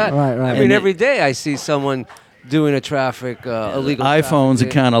great for that. Right. I mean, every day I see someone doing a traffic illegal. iPhones traffic.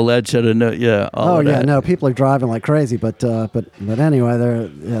 are kind of led to the all Oh of yeah, that. no, people are driving like crazy, but anyway, they're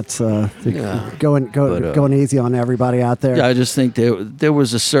going easy on everybody out there. Yeah, I just think there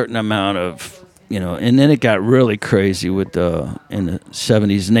was a certain amount of and then it got really crazy with in the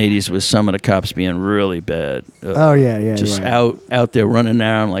 70s and 80s with some of the cops being really bad. Oh yeah, just yeah. out there running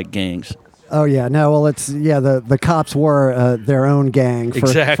around like gangs. Oh yeah, no. Well, the cops were their own gang for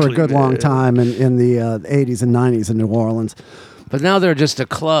a good long time in the 80s and 90s in New Orleans. But now they're just a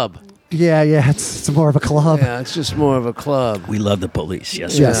club. Yeah, it's more of a club. Yeah, it's just more of a club. We love the police.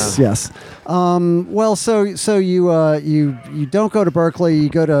 Yes. Yes. Well, so you don't go to Berkeley. You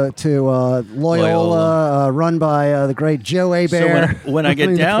go to Loyola. Run by the great Joe Hebert. So when I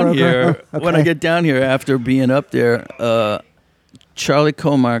get down here, after being up there, Charlie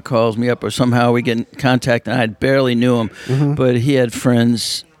Colmar calls me up, or somehow we get in contact, and I barely knew him, but he had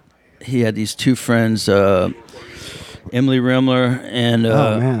friends. He had these two friends, Emily Rimler and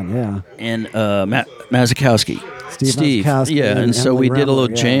Mazakowski. Steve Mazakowski yeah, and so Emily we did a little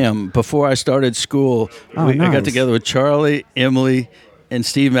Rimler, yeah. jam before I started school. I got nice. together with Charlie, Emily, and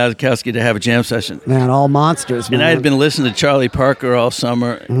Steve Mazakowski to have a jam session. Man, all monsters, man. And I had been listening to Charlie Parker all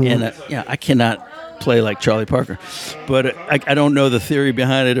summer, and I cannot play like Charlie Parker, but I don't know the theory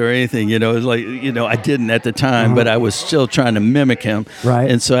behind it or anything. It's like I didn't at the time, but I was still trying to mimic him. Right.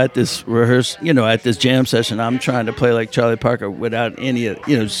 And so at this at this jam session, I'm trying to play like Charlie Parker without any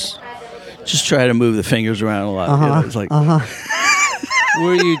just try to move the fingers around a lot. It's like.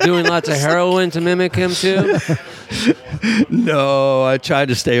 Were you doing lots of heroin to mimic him too? No, I tried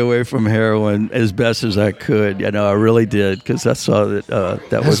to stay away from heroin as best as I could. I really did, because I saw that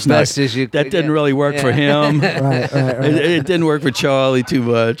that was best as you that could, didn't yeah. really work for him. Right. It didn't work for Charlie too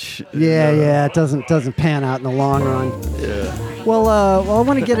much. Yeah, it doesn't pan out in the long run. Yeah. Well, I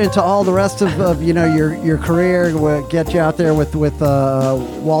want to get into all the rest of your career. We'll get you out there with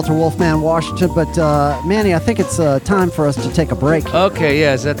Walter Wolfman Washington. But Manny, I think it's time for us to take a break. Okay,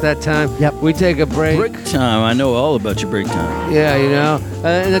 yeah, is that time? Yep. We take a break. Break time. I know all about your break time. Yeah,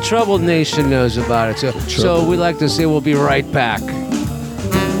 and the Troubled Nation knows about it too. So we like to say we'll be right back.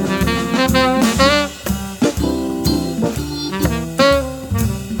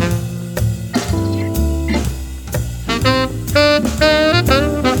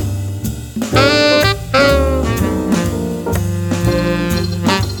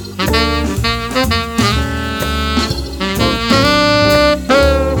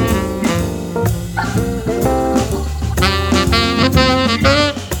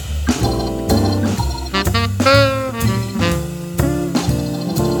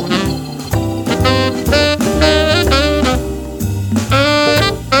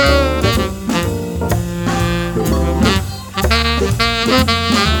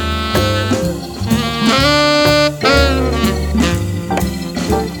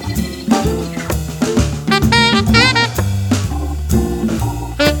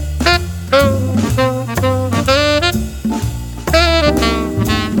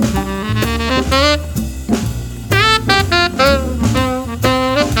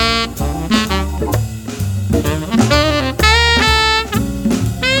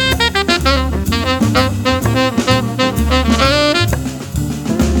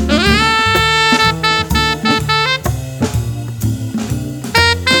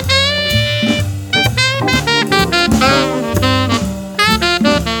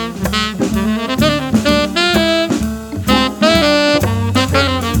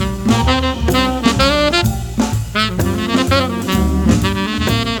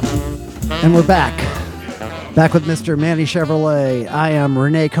 we're back. Back with Mr. Manny Chevrolet. I am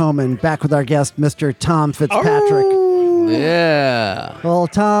Renee Coman, back with our guest, Mr. Tom Fitzpatrick. Yeah. Well,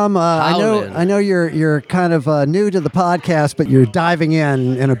 Tom, Howlin'. I know you're kind of new to the podcast, but you're diving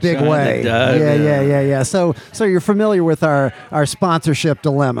in a big Trying to way. dive in. Yeah. So you're familiar with our sponsorship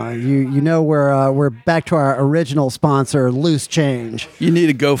dilemma. You know we're back to our original sponsor, Loose Change. You need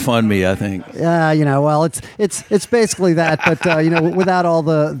a GoFundMe, I think. Yeah, well, it's basically that, but without all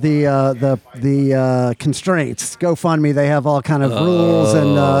the constraints. GoFundMe, they have all kind of rules,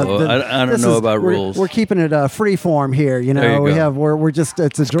 and I don't know about rules. We're keeping it free form here. There you go. We're just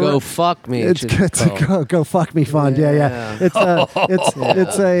it's a Go fuck me. It's a go fuck me fund. Yeah. It's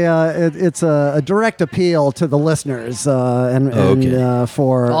a direct appeal to the listeners and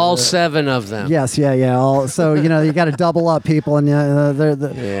for all 7 of them. Yes, yeah. So you got to double up people, and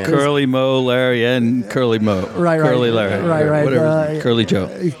Curly Mo, Larry, and Curly Mo. Right. Curly Larry. Right. Whatever. Curly Joe.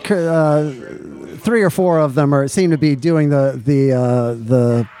 3 or 4 of them seem to be doing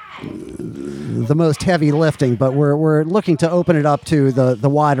the most heavy lifting, but we're looking to open it up to the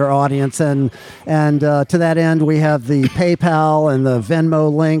wider audience, and to that end, we have the PayPal and the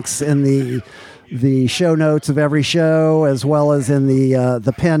Venmo links in the show notes of every show, as well as in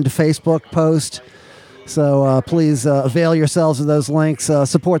the pinned Facebook post. So please avail yourselves of those links.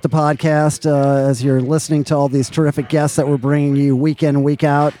 Support the podcast as you're listening to all these terrific guests that we're bringing you week in, week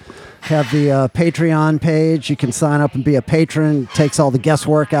out. Have the Patreon page. You can sign up and be a patron. It takes all the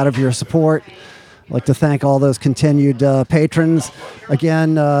guesswork out of your support. I'd like to thank all those continued patrons.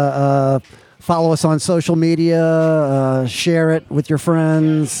 Again, follow us on social media. Share it with your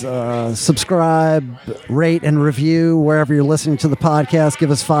friends. Subscribe, rate, and review wherever you're listening to the podcast. Give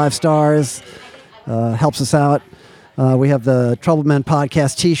us 5 stars. Helps us out. We have the Trouble Men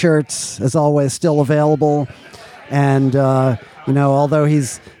Podcast T-shirts, as always, still available. And although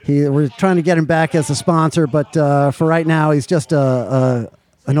we're trying to get him back as a sponsor, but for right now, he's just an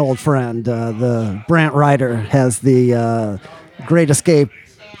old friend. The Brant Ryder has the Great Escape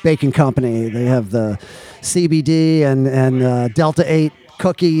Baking Company. They have the CBD and Delta 8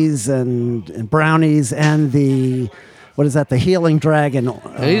 cookies and brownies, and the the Healing Dragon.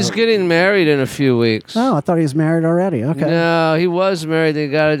 He's getting married in a few weeks. Oh, I thought he was married already. Okay. No, he was married. They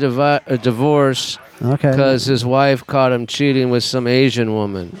got a divorce. Okay. Because his wife caught him cheating with some Asian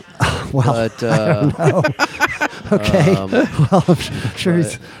woman. Well, but, I don't know. Okay. Well, I'm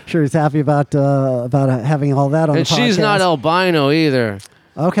sure he's happy about having all that on the and podcast. she's not albino either.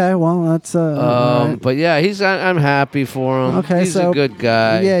 Okay, well, that's all right. But yeah, I'm happy for him. Okay, he's a good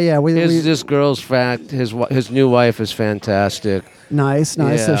guy. Yeah. This girl's his new wife is fantastic. Nice. So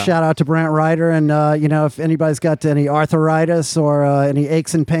Yeah. shout out to Brant Ryder, and if anybody's got any arthritis or any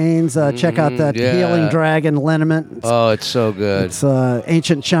aches and pains, check out that yeah. Healing Dragon liniment. It's so good. It's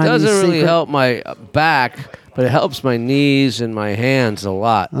ancient Chinese. Doesn't really secret. help my back, but it helps my knees and my hands a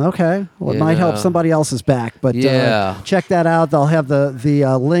lot. Okay. Well, it might help somebody else's back, but check that out. They'll have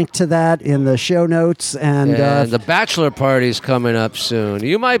the link to that in the show notes. And the bachelor party's coming up soon.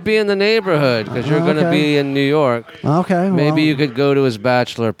 You might be in the neighborhood because you're going to be in New York. Okay. Maybe you could go to his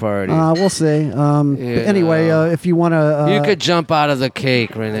bachelor party. We'll see. But anyway, if you want to... you could jump out of the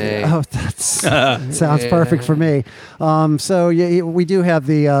cake, Renee. Oh, that sounds perfect for me. So we do have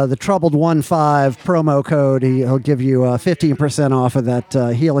the Troubled 15 promo code. He'll give you 15% off of that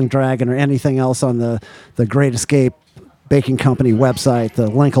Healing Dragon or anything else on the Great Escape Baking Company website. The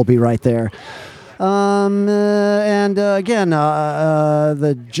link will be right there. And again,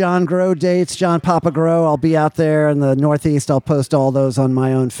 the John Grow dates, John Papa Grow. I'll be out there in the Northeast. I'll post all those on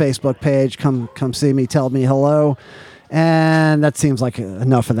my own Facebook page. Come see me. Tell me hello. And that seems like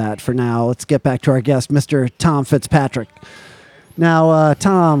enough of that for now. Let's get back to our guest, Mr. Tom Fitzpatrick. Now,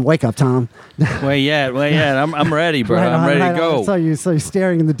 Tom, wake up, Tom. Where yet? I'm ready, bro. I'm ready to go. So you're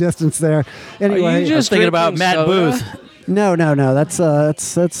staring in the distance there. Anyway, Are you just thinking about Matt soda? Booth. No.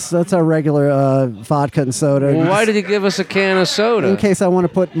 That's our regular vodka and soda. Well, why did you give us a can of soda? In case I want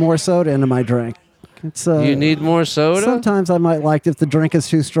to put more soda into my drink. It's you need more soda? Sometimes I might if the drink is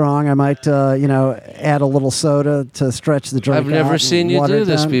too strong, I might add a little soda to stretch the drink. I've never seen you do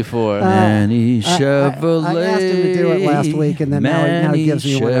this before. Manny Chevrolet. I asked him to do it last week, and then now he gives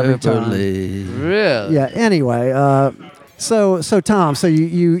me one every time. Really? Yeah. Anyway, so Tom, so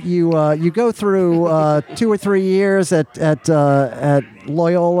you go through 2 or 3 years at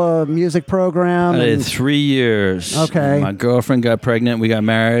Loyola Music Program. I did 3 years. Okay. My girlfriend got pregnant. We got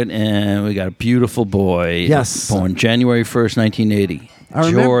married, and we got a beautiful boy. Yes. Born January 1st, 1980.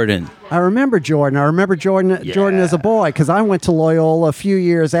 Jordan. I remember Jordan as a boy, because I went to Loyola a few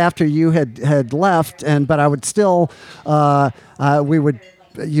years after you had left, but I would still we would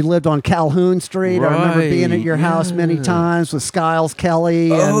you lived on Calhoun Street. I remember being at your house many times with Skiles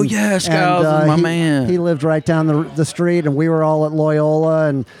Kelly. Oh, yeah, Skiles is my man. He lived right down the street, and we were all at Loyola.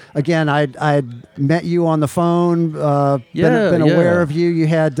 And again, I'd met you on the phone, been aware of you. You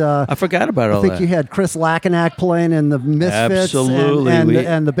had... I forgot about all that. I think you had Chris Lackinac playing in the Misfits. Absolutely.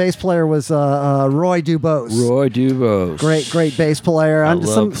 And the bass player was Roy Dubose. Roy Dubose. Great bass player. I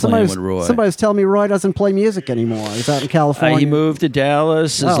love playing with Roy. Somebody was telling me Roy doesn't play music anymore. He's out in California. He moved to Dallas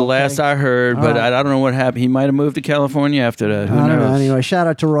is the last I heard, but I don't know what happened. He might have moved to California after that. Who knows? Don't know. Anyway, shout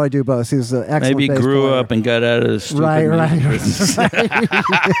out to Roy Dubose. He's an excellent Maybe bass grew player. up and got out of the stupid Right. He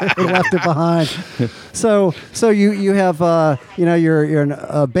left it behind. So you have you're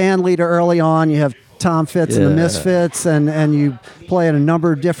a band leader early on. You have Tom Fitz and the Misfits, and you play in a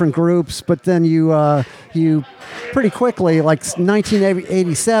number of different groups. But then you pretty quickly, like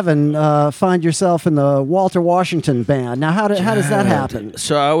 1987, find yourself in the Walter Washington band. Now, how does that happen?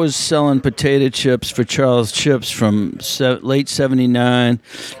 So I was selling potato chips for Charles Chips from late '79.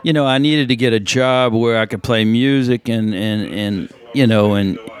 I needed to get a job where I could play music and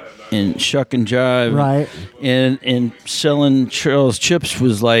shuck and jive. Right. And selling Charles Chips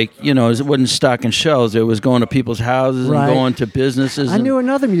was like, it wasn't stocking shelves. It was going to people's houses and going to businesses. I knew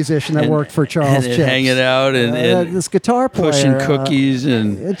another musician that worked for Charles Chips. Hanging out and this guitar player. Pushing cookies.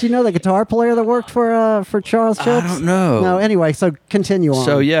 And do you know the guitar player that worked for Charles Chips? I don't know. No, anyway, so continue on.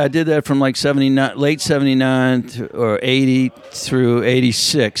 So, I did that from like late 79 or 80 through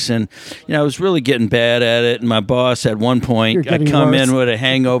 86. And, I was really getting bad at it. And my boss at one point, I come in with a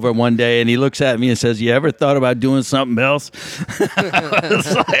hangover one day, and he looks at me and says, "You ever thought about doing something else?"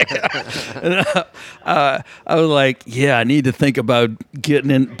 I was like, "Yeah, I need to think about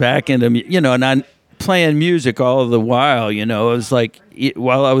getting back into, and I'm playing music all the while. It was like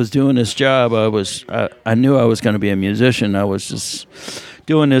while I was doing this job, I knew I was going to be a musician. I was just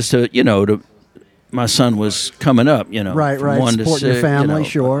doing this to, my son was coming up, right, supporting your family,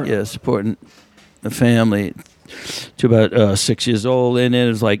 sure, yeah, supporting the family." To about 6 years old, and then it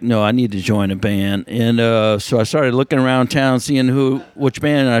was like, no, I need to join a band, and so I started looking around town, seeing which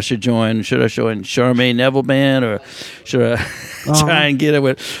band I should join. Should I join Charmaine Neville band, or should I try and get it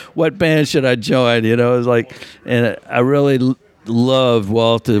with what band should I join? It was like, and I really loved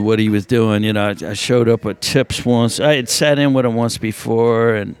Walter, what he was doing. I showed up at Tips once. I had sat in with him once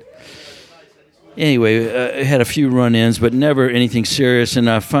before, and anyway, I had a few run-ins, but never anything serious. And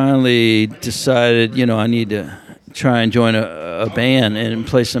I finally decided, I need to try and join a band and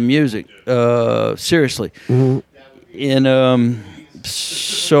play some music, seriously. Mm-hmm. And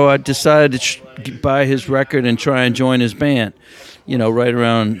so I decided to buy his record and try and join his band. Right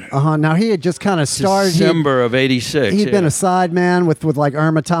around. Now he had just kind of started. December of '86. He'd been a sideman with like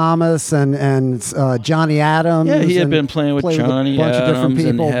Irma Thomas and Johnny Adams. Yeah, he had been playing with Johnny Adams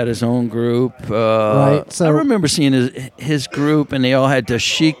and had his own group. Right. So I remember seeing his group, and they all had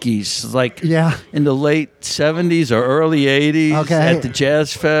dashikis, like in the late '70s or early '80s at the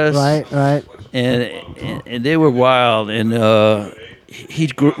Jazz Fest. Right. And they were wild, and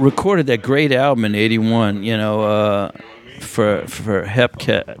he recorded that great album in '81. For Hep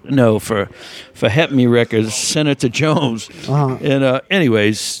Me Records, Senator Jones. And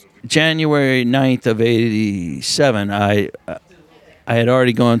anyways, January 9th of '87, I had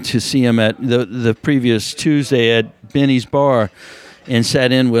already gone to see him at the previous Tuesday at Benny's Bar and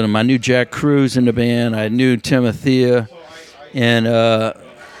sat in with him. I knew Jack Cruz in the band. I knew Timothea, and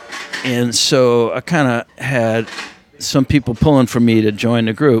so I kind of had some people pulling for me to join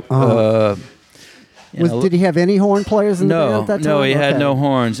the group. Did he have any horn players in the band at that time? No, he had no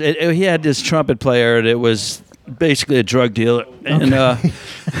horns. He had this trumpet player that was basically a drug dealer, and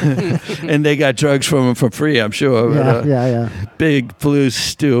and they got drugs from him for free, I'm sure. Yeah. Big Blue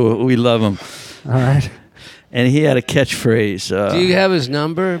Stew, we love him. All right. And he had a catchphrase. Do you have his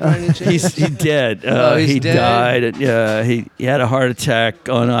number by any chance? He's dead. He's he dead? died. He had a heart attack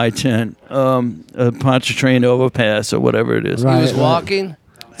on I-10, a Pontchartrain overpass or whatever it is. He was walking?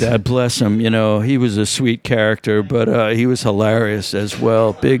 God bless him. He was a sweet character, but he was hilarious as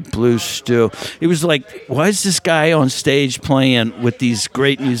well. Big Blue Stew. He was like, why is this guy on stage playing with these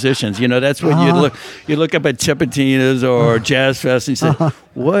great musicians? That's what you look up at Tipitina's or Jazz Fest and you say,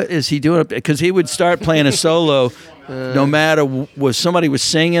 what is he doing? Because he would start playing a solo. No matter was somebody was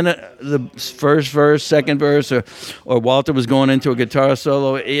singing the first verse, second verse, or Walter was going into a guitar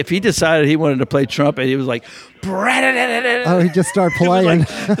solo. If he decided he wanted to play trumpet, he was like, he just started playing.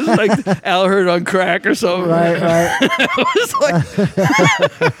 It was like Al Hurt on crack or something. Right. It was like,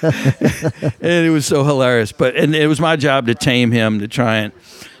 and it was so hilarious. And it was my job to tame him, to try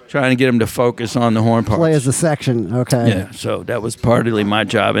trying to get them to focus on the horn parts. Play as a section. Okay. Yeah, so that was partly my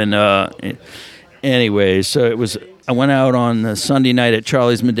job. And anyway, so it was. I went out on the Sunday night at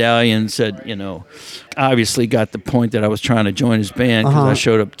Charlie's Medallion. Said, obviously got the point that I was trying to join his band because I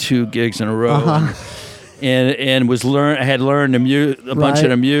showed up 2 gigs in a row. And I had learned a bunch of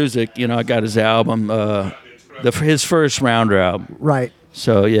the music. I got his album, his first Rounder album. Right.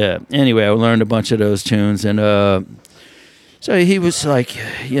 So yeah. Anyway, I learned a bunch of those tunes, and so he was like,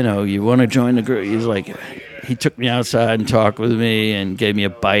 you want to join the group? He's like, he took me outside and talked with me and gave me a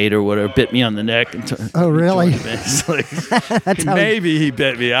bite or whatever, bit me on the neck. And oh, really? It's like, maybe he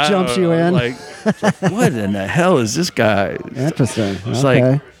bit me. I jumps don't know. you in. Like, what in the hell is this guy? Interesting. It's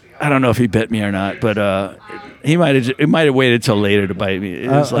like, I don't know if he bit me or not, but he might have waited till later to bite me.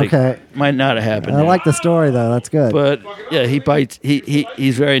 It was might not have happened. I like the story though. That's good. But yeah, he bites.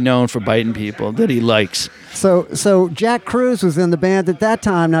 He's very known for biting people that he likes. So Jack Cruz was in the band at that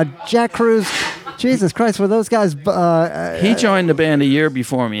time. Now Jack Cruz, Jesus Christ, were those guys? He joined the band a year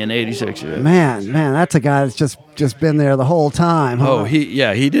before me in '86. Man, that's a guy that's just been there the whole time. Huh? Oh,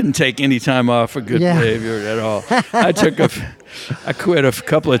 he didn't take any time off for good behavior at all. I quit a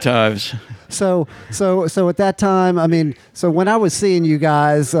couple of times. So at that time, I mean, so when I was seeing you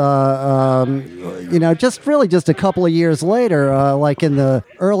guys, just a couple of years later, like in the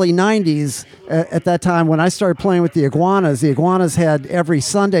early '90s, at that time when I started playing with the Iguanas had every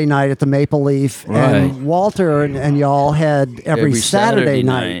Sunday night at the Maple Leaf, right. And Walter and y'all had every Saturday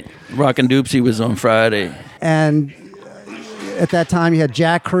night. Rockin' Doopsie was on Friday. And at that time, you had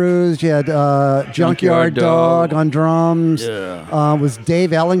Jack Cruz, you had Junkyard Dog on drums. Yeah. Was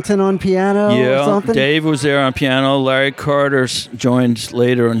Dave Ellington on piano or something? Dave was there on piano. Larry Carter joined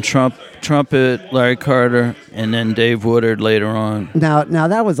later on trumpet, Larry Carter, and then Dave Woodard later on. Now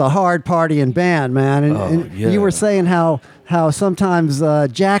that was a hard partying band, man. And you were saying how sometimes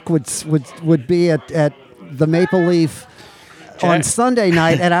Jack would be at the Maple Leaf on Sunday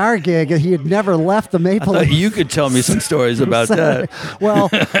night at our gig. He had never left the Maple Leaf. You could tell me some stories about that. Well,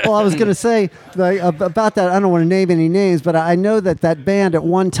 I was going to say about that. I don't want to name any names, but I know that band at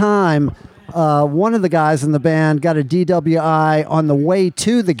one time, one of the guys in the band got a DWI on the way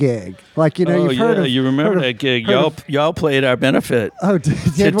to the gig. Like, you've heard of... you remember that gig. Y'all played our benefit. Oh,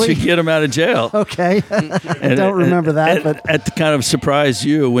 did we? To get him out of jail. Okay. I don't remember that. But it kind of surprised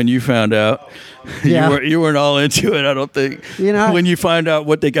you when you found out. Yeah. You weren't all into it, I don't think. When you find out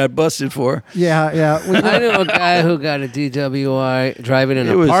what they got busted for. Yeah. I knew a guy who got a DWI driving in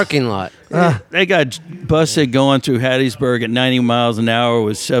a parking lot. They got busted going through Hattiesburg at 90 miles an hour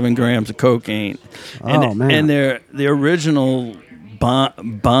with 7 grams of cocaine. Man. And their original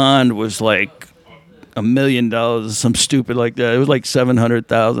bond was like $1 million, some stupid like that. It was like $700,000,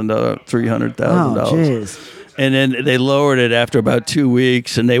 $300,000. Oh, jeez. And then they lowered it after about 2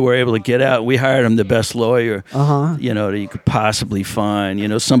 weeks, and they were able to get out. We hired him the best lawyer, that you could possibly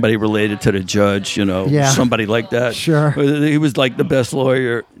find. Somebody related to the judge, somebody like that. Sure. He was like the best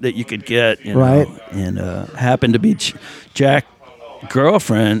lawyer that you could get, right? And happened to be Jack's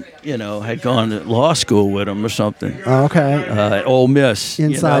girlfriend, had gone to law school with him or something. Oh, okay. At Ole Miss.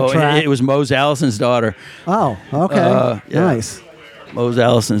 Inside track. It was Mose Allison's daughter. Oh, okay. Yeah. Nice. Mose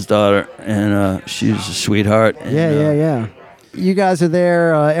Allison's daughter, and she's a sweetheart. And, yeah. You guys are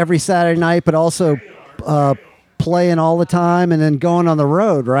there every Saturday night, but also playing all the time and then going on the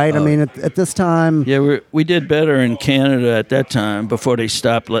road, right? I mean, at this time... Yeah, we did better in Canada at that time before they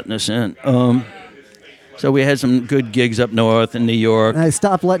stopped letting us in. So we had some good gigs up north in New York. And they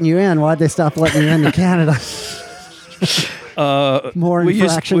stopped letting you in. Why'd they stop letting you into Canada? More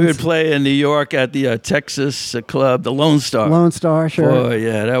infractions. We would play in New York at the Texas club, the Lone Star. Lone Star, sure. Oh,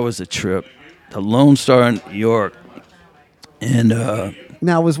 yeah, that was a trip. The Lone Star in New York. And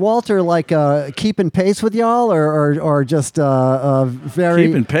now, was Walter like keeping pace with y'all, or just very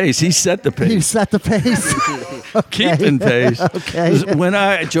keeping pace? He set the pace. He set the pace. Okay. Keeping pace. Okay. When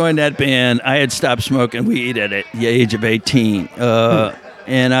I joined that band, I had stopped smoking weed at the age of 18,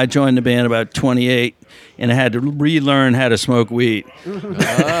 and I joined the band about 28. And I had to relearn how to smoke weed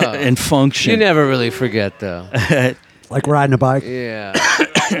and function. You never really forget, though. Like riding a bike? Yeah.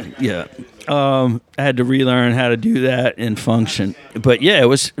 Yeah. I had to relearn how to do that and function. But, yeah, it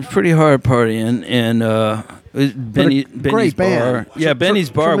was pretty hard partying. And Benny's great Bar. Band. Yeah, Benny's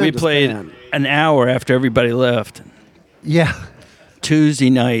Bar. We played an hour after everybody left. Yeah.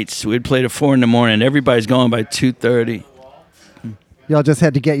 Tuesday nights. We'd play at 4 a.m. Everybody's going by 2:30. Y'all just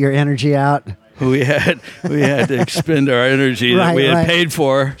had to get your energy out. we had to expend our energy that we had paid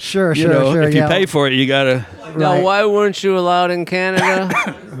for. Sure, you sure, know, sure. If you pay for it, you gotta. Now, Right. why weren't you allowed in Canada?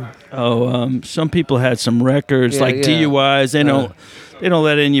 Some people had some records Yeah, like yeah. DUIs. They don't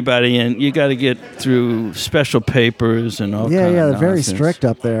let anybody in. You got to get through special papers and all. Yeah, kind yeah, of they're very nonsense. strict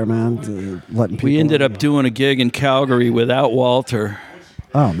up there, man. To letting people We ended in. up doing a gig in Calgary without Walter.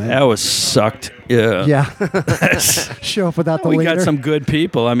 Oh man. That was sucked. Yeah. Yeah. Show up without the We leader. got some good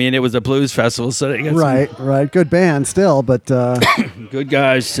people. I mean, it was a blues festival, so they got Right. Good band still, but some good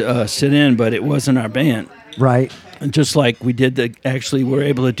guys sit in, but it wasn't our band. right. And just like we did actually were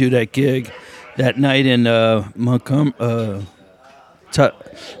able to do that gig that night in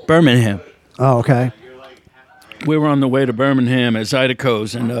Birmingham. Oh, okay. We were on the way to Birmingham at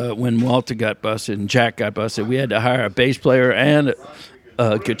Zydeco's, and when Walter got busted and Jack got busted, we had to hire a bass player and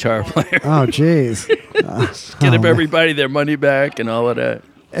a guitar player. Oh, jeez. Get everybody their money back and all of that.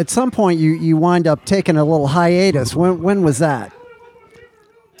 At some point, you wind up taking a little hiatus. When was that?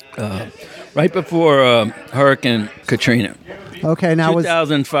 Right before Hurricane Katrina. Okay, now was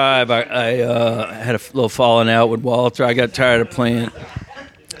 2005, I had a little falling out with Walter. I got tired of playing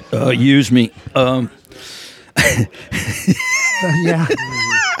Use Me. yeah.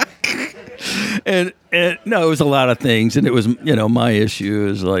 And no, it was a lot of things, and it was my issue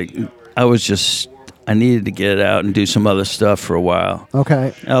is like I needed to get out and do some other stuff for a while.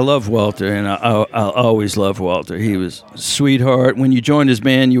 Okay. I love Walter, and I'll always love Walter. He was a sweetheart. When you joined his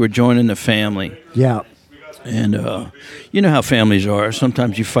band, you were joining the family. Yeah. And you know how families are.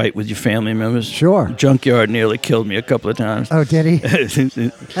 Sometimes you fight with your family members. Sure. Junkyard nearly killed me a couple of times. Oh, did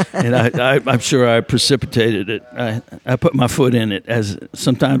he? And I'm sure I precipitated it. I put my foot in it, as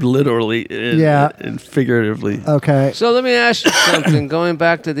sometimes literally and figuratively. Okay. So let me ask you something. Going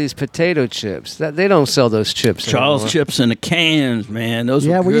back to these potato chips, that they don't sell those chips Charles anymore. chips in the cans, man. Those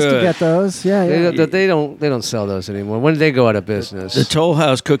were Yeah, good. we used to get those. Yeah, yeah. They don't sell those anymore. When did they go out of business? The Toll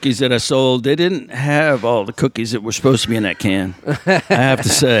House cookies that I sold, they didn't have all the cookies that were supposed to be in that can. I have to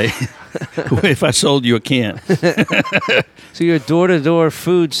say, if I sold you a can. So you're a door-to-door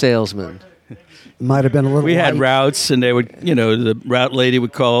food salesman. Might have been a little. We had light. routes, and they would, the route lady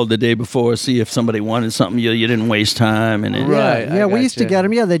would call the day before, see if somebody wanted something. You didn't waste time. And Right. Yeah, we used to get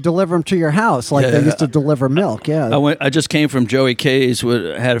them. Yeah, they deliver them to your house like they Yeah. used to deliver milk. Yeah. I just came from Joey K's.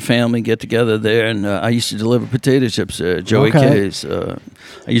 Had a family get together there, and I used to deliver potato chips there at Joey Okay. K's.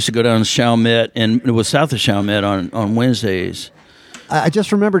 I used to go down to Chalmette, and it was south of Chalmette on Wednesdays. I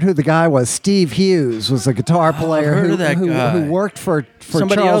just remembered who the guy was. Steve Hughes was a guitar player heard of that guy. who worked for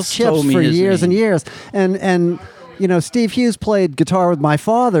Somebody Charles else Chips told me for his years name. and years. And Steve Hughes played guitar with my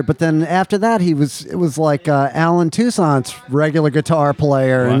father, but then after that it was like Alan Toussaint's regular guitar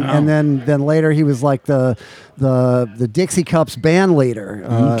player, Wow. and then later he was like the Dixie Cups band leader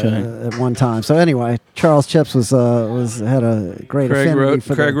at one time. So anyway, Charles Chips had a great affinity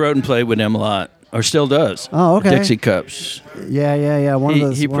for Craig Roten played with them a lot, or still does. Oh, okay. Dixie Cups. Yeah. One of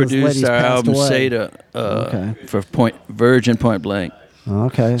those. He one of those produced ladies our passed album away. Seda for Virgin Point Blank.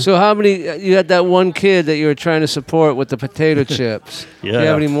 Okay. So how many? You had that one kid that you were trying to support with the potato chips. Do you Yeah.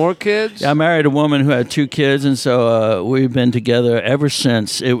 have any more kids? I married a woman who had 2 kids, and so we've been together ever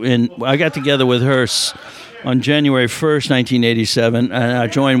since. I got together with her on January 1st, 1987, and I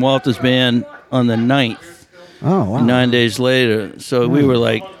joined Walter's band on the 9th, Oh wow. 9 days later. So we were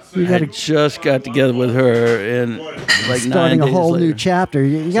like, gotta- just got together with her, and like 9 Starting a days whole later. new chapter.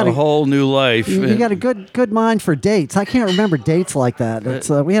 You got a whole new life. You got a good mind for dates. I can't remember dates like that.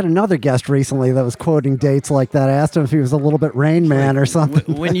 We had another guest recently that was quoting dates like that. I asked him if he was a little bit Rain Man or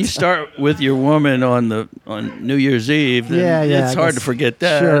something. When you start with your woman on New Year's Eve, then Yeah, it's I hard guess- to forget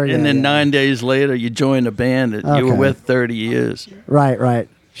that. sure, and yeah, then yeah. 9 days later, you join a band that you were Okay. with 30 years. Right.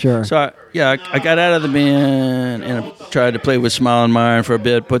 Sure. So I got out of the band and I tried to play with Smile and Myron for a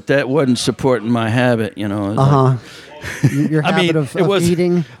bit, but that wasn't supporting my habit, It was Your I habit mean, of it was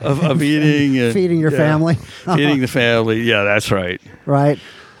eating, of eating, and, feeding your family. feeding the family. Yeah, that's right. Right.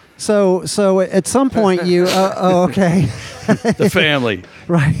 So at some point you. Okay. The family.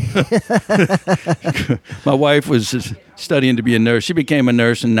 Right. My wife was studying to be a nurse. She became a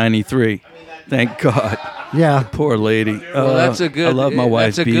nurse in '93. Thank God. Yeah. Poor lady. Well, that's a good. I love my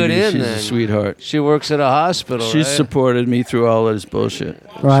wife. That's a good Beebe. in. She's then. a sweetheart. She works at a hospital. She's right? supported me through all of this bullshit.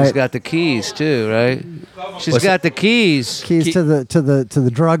 Right. She's got the keys too, right? She's What's got the keys. Keys to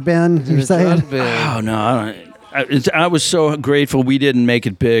the drug bin. to You're the saying? drug bin. Oh no, I don't. I was so grateful we didn't make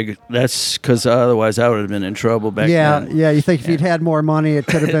it big. That's because otherwise I would have been in trouble back then. Yeah. You think if you'd had more money, it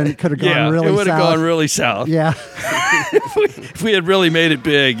could have gone really it would have south? gone really south. Yeah. If we had really made it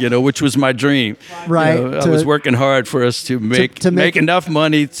big, which was my dream. Right. I was working hard for us to make enough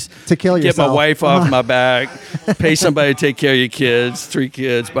money to kill get yourself. my wife off my back, pay somebody to take care of your kids, 3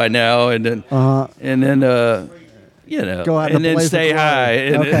 kids by now, and then go out and then blaze stay of glory. high.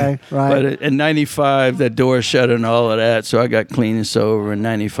 Okay, right. But in '95, that door shut and all of that, so I got clean and sober in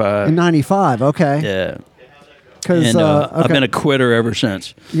 '95. In '95, okay. Yeah. Because And I've been a quitter ever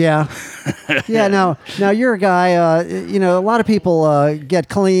since. Yeah. Now you're a guy. A lot of people get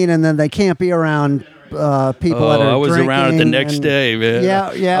clean and then they can't be around people that are I was around it the drinking next day, man.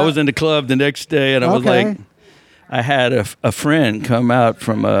 Yeah. I was in the club the next day, and I was like, I had a friend come out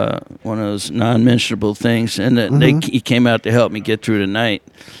from one of those non-mentionable things, and he came out to help me get through the night.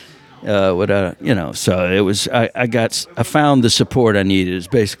 So it was. I found the support I needed. Is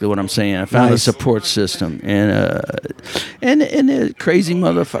basically what I'm saying. I found a support system, and crazy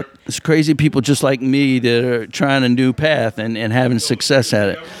motherfuckers, crazy people just like me that are trying a new path and having success at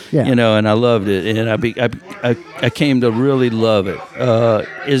it. Yeah. And I loved it, and I came to really love it.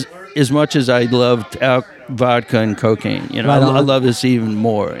 As much as I loved vodka and cocaine, I love this even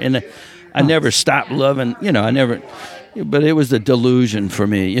more, and I never stopped loving. But it was the delusion for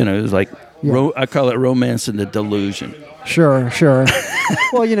me. It was like I call it romance and the delusion. Sure.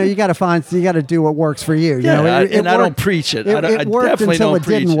 Well, you got to do what works for you. I don't preach it. I worked definitely until don't it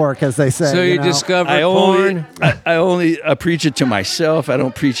preach didn't work, as they say. So you discovered porn? I preach it to myself. I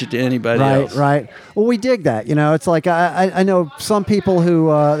don't preach it to anybody else. Right. Well, we dig that. It's like I know some people who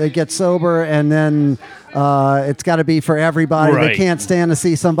they get sober and then it's got to be for everybody. Right. They can't stand to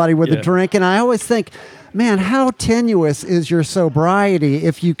see somebody with a drink. And I always think, man, how tenuous is your sobriety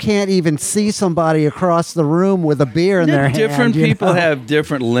if you can't even see somebody across the room with a beer in their hand? Different people have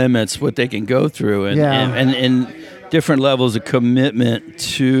different limits what they can go through, and different levels of commitment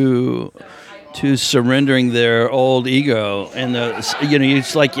to surrendering their old ego. And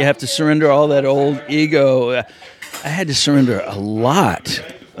it's like you have to surrender all that old ego. I had to surrender a lot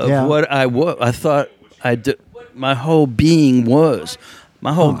of what I thought my whole being was.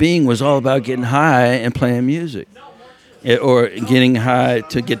 My whole being was all about getting high and playing music, or getting high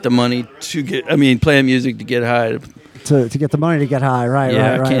to get the money playing music to get high. To get the money to get high, right?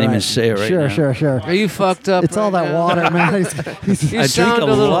 Yeah, right, I can't right. even say it right now. Sure. Are you fucked up? It's all that now? water, man. You I sound drink a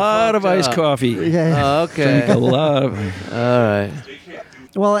little lot of fucked iced up. coffee. Yeah. Oh, okay. Drink a lot of. All right.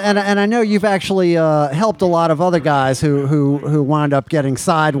 Well, and I know you've actually helped a lot of other guys who wound up getting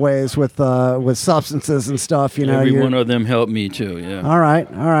sideways with substances and stuff. Every one of them helped me too. Yeah. All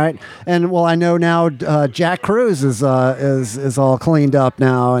right. And well, I know now Jack Cruz is all cleaned up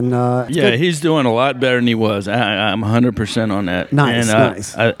now, and Yeah, he's doing a lot better than he was. I'm 100% on that. Nice, and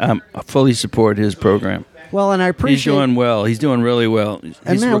nice. I fully support his program. Well, and I appreciate. He's doing well. He's doing really well.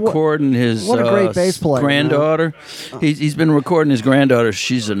 He's man, recording his what a great bass player, granddaughter. He's been recording his granddaughter.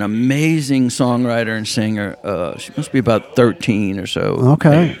 She's an amazing songwriter and singer. She must be about 13 or so.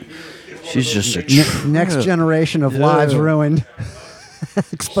 Okay. She's just a Next generation of lives ruined,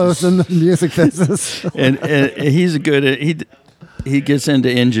 exposing the music business. and he's a good. He gets into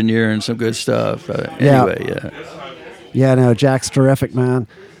engineering some good stuff. Anyway, Yeah, no, Jack's terrific, man.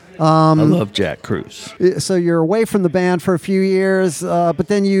 I love Jack Cruz. So you're away from the band for a few years, but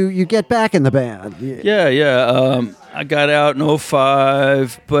then you get back in the band. Yeah. I got out in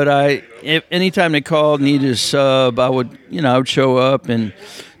 05, but anytime they called, needed a sub, I would show up and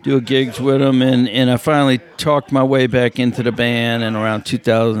do gigs with them, and I finally talked my way back into the band in around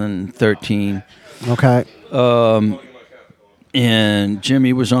 2013. Okay. And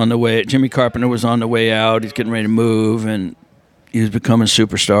Jimmy Carpenter was on the way out. He's getting ready to move, and he was becoming a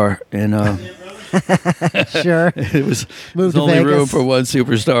superstar, and Sure. it was Moved to only Vegas. room for one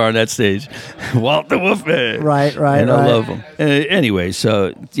superstar on that stage, Walt the Wolfman. Right. And I love him. Anyway,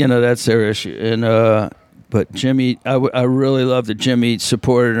 so that's their issue. And but Jimmy, I really love that Jimmy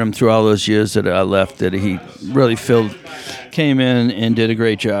supported him through all those years that I left. That he really came in and did a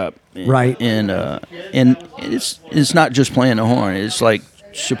great job. Right. And it's not just playing the horn. It's like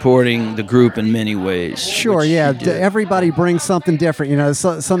supporting the group in many ways. Sure, which yeah. he did. Everybody brings something different.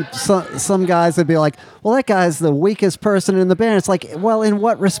 Some guys would be like, well, that guy's the weakest person in the band. It's like, well, in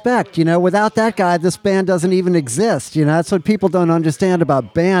what respect? Without that guy, this band doesn't even exist. That's what people don't understand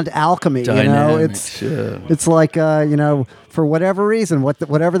about band alchemy. Dynamics, It's like, for whatever reason,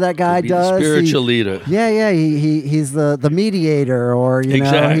 whatever that guy Be does, the spiritual leader. Yeah. He's the mediator, or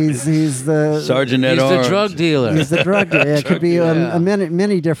Exactly. he's the Sergeant at He's Arms. the drug dealer. He's the drug dealer. It could be dealer. many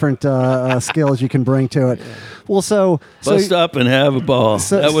many different skills you can bring to it. Well, so Bust up and have a ball.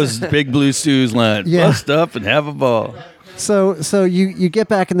 That was Big Blue Sue's line. Yeah. Bust up and have a ball. So you get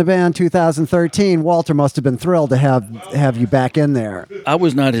back in the band 2013. Walter must have been thrilled to have you back in there. I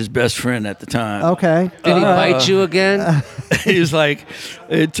was not his best friend at the time. Okay. Did he bite you again? He was like,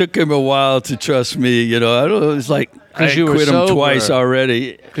 it took him a while to trust me. You know, I don't know. It's like, I 'Cause you were quit him sober. twice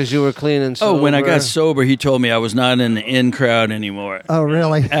already. Because you were clean and sober. Oh, when I got sober, he told me I was not in the in crowd anymore. Oh,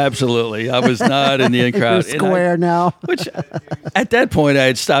 really? Absolutely. I was not in the in You're crowd. square now. Which, at that point, I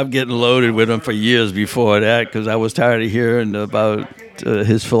had stopped getting loaded with him for years before that because I was tired of hearing about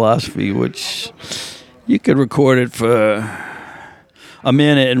his philosophy, which you could record it for a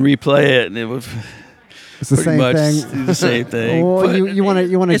minute and replay it, and it was It's the pretty same much thing. the same thing. Well, But you want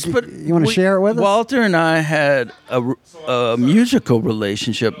it's- to but we- share it with us? Walter and I had a musical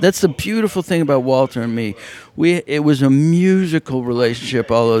relationship. That's the beautiful thing about Walter and me. It was a musical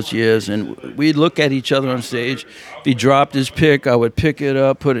relationship all those years, and we'd look at each other on stage. If he dropped his pick, I would pick it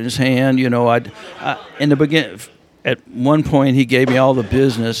up, put it in his hand. You know, in the beginning. At one point, he gave me all the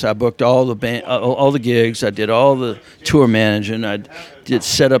business. I booked all the all the gigs. I did all the tour managing. I did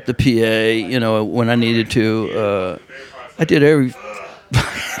set up the PA. You know, when I needed to. I did every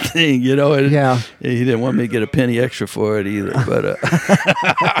thing. You know. And Yeah. He didn't want me to get a penny extra for it either. But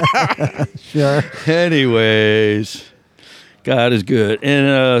Sure. anyways, God is good,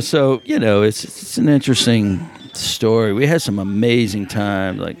 and so you know, it's an interesting story. We had some amazing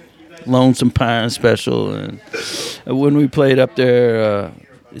time, like Lonesome Pine Special, and when we played up there,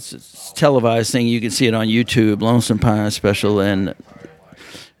 it's a televised thing. You can see it on YouTube. Lonesome Pine Special, and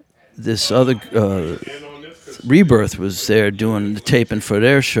this other Rebirth was there doing the taping for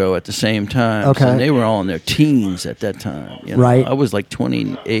their show at the same time. Okay. So they were all in their teens at that time. You know? Right. I was like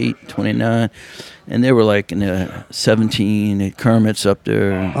 28, 29, and they were like in their 17. Kermit's up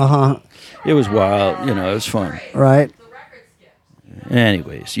there. Uh-huh. It was wild. You know, it was fun. Right.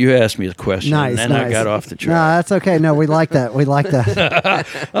 Anyways, you asked me the question, Nice. and nice. I got off the No, track. that's okay. No, we like that. We like that.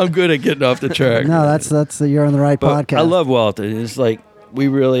 I'm good at getting off the track. No, that's you're on the right But podcast. I love Walter. It's like we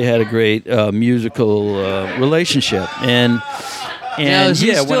really had a great musical relationship, and Now, is he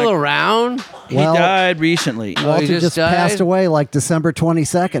yeah, still around? he Well- died recently. Walter he just just died? passed away like December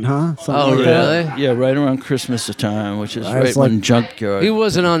 22nd, huh? Something Oh, like that. really? Yeah, right around Christmas time, which is I right was like- when Junkyard. He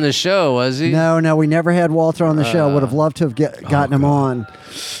wasn't on the show, was he? No, we never had Walter on the show. Would have loved to have gotten him on,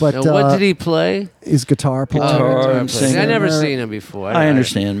 but Now, what did he play? His guitar player. Guitar Oh, and player. See, I singer. never seen him before. I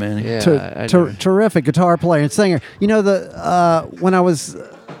understand, man. Yeah, I never- Terrific guitar player and singer. You know, when I was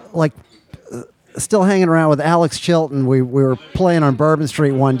like still hanging around with Alex Chilton, we were playing on Bourbon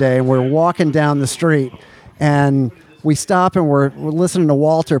Street one day, and we were walking down the street, and we stop and we're listening to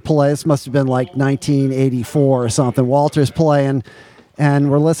Walter play. This must have been like 1984 or something. Walter's playing, and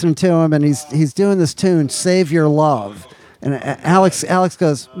we're listening to him, and he's doing this tune, "Save Your Love." And Alex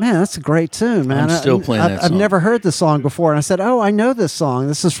goes, "Man, that's a great tune, man. I'm still playing that I've song. never heard this song before." And I said, "Oh, I know this song.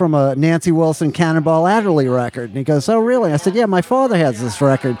 This is from a Nancy Wilson Cannonball Adderley record." And he goes, "Oh, really?" I said, "Yeah, my father has this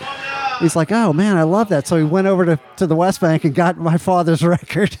record." He's like, "Oh, man, I love that." So he went over to the West Bank and got my father's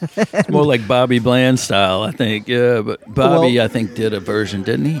record. More like Bobby Bland style, I think. Yeah, but Bobby, Well- I think, did a version,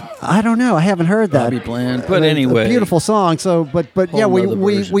 didn't he? I don't know. I haven't heard that. Bobby Bland. But A anyway, beautiful song. So, but yeah, Whole we, nother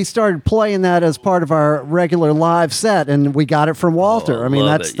we version. we started playing that as part of our regular live set, and we got it from Walter. Oh, I mean,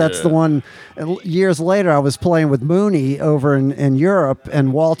 love that's it, that's yeah. the one. Years later, I was playing with Mooney over in Europe,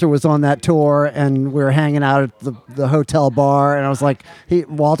 and Walter was on that tour, and we were hanging out at the hotel bar, and I was like,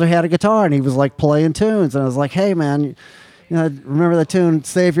 Walter had a guitar, and he was like playing tunes, and I was like, "Hey, man, you know, remember that tune,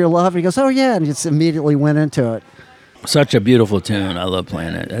 Save Your Love?" And he goes, "Oh yeah," and just immediately went into it. such a beautiful tune. I love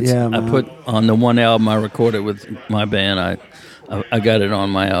playing it. Yeah, I man. put on the one album I recorded with my band. I got it on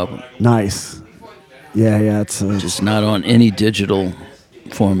my album. Nice. Yeah, it's Just not on any digital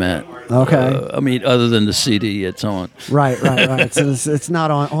format. Okay. I mean, other than the CD, it's on. Right. So it's not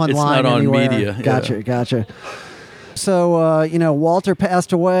online. It's not on anywhere. media, yeah. Gotcha. So Walter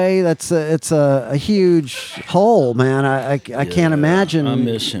passed away. It's a huge hole, man. I can't imagine. I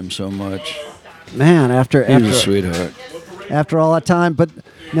miss him so much. Man, after He was a sweetheart. after all that time. But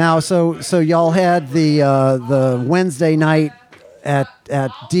now, so y'all had the Wednesday night at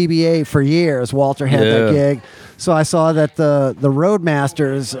DBA for years. Walter had that Yeah. gig. So I saw that the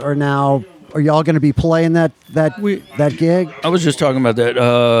Roadmasters are now. Are y'all going to be playing that gig? I was just talking about that.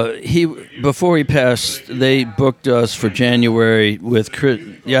 Before he passed, they booked us for January with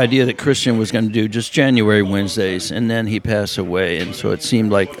the idea that Christian was going to do just January Wednesdays, and then he passed away, and so it seemed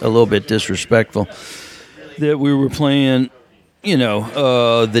like a little bit disrespectful that we were playing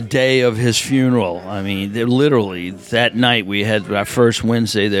the day of his funeral. I mean, literally that night we had our first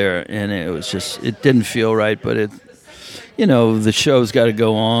Wednesday there, and it didn't feel right, but the show's got to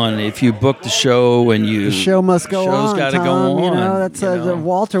go on. If you book the show and the show must go on. Show's got to Tom, go on. That's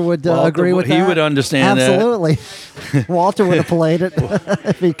Walter would agree with that. He would understand Absolutely. Walter would have played it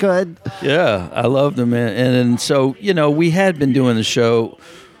if he could. Yeah, I loved him, and so we had been doing the show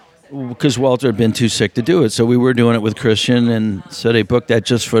because Walter had been too sick to do it, so we were doing it with Christian, and so they booked that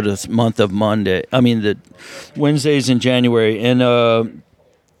just for the month of the Wednesdays in January, and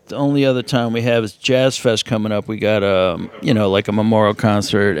the only other time we have is Jazz Fest coming up. We got like a memorial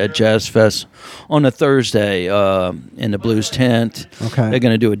concert at Jazz Fest on a Thursday in the Blues Tent. Okay. They're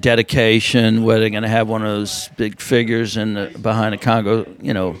going to do a dedication where they're going to have one of those big figures behind the Congo,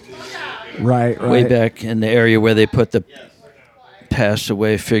 right, way back in the area where they put the passed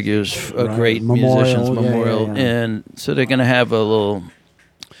away figures, great musicians memorial. Yeah. And so they're going to have a little,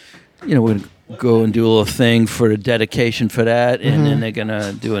 we're go and do a little thing for the dedication for that, and then they're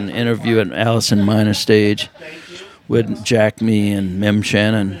gonna do an interview at Allison Minor Stage with Jack, me, and Mem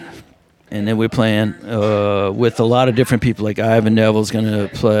Shannon, and then we're playing with a lot of different people. Like Ivan Neville's gonna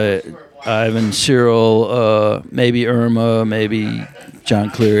play, Ivan Cyril, maybe Irma, maybe John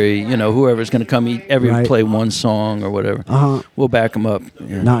Cleary. Whoever's gonna come, play one song or whatever. We'll back them up.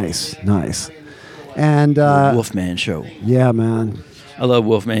 Yeah. Nice. And Wolfman show. Yeah, man. I love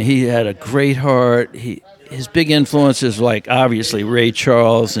Wolfman. He had a great heart. His big influences like obviously Ray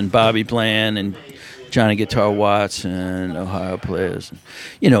Charles and Bobby Bland and Johnny Guitar Watts and Ohio Players.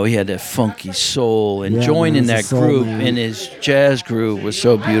 He had that funky soul, and joining that group in his jazz groove was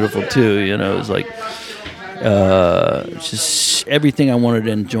so beautiful too. It was like just everything I wanted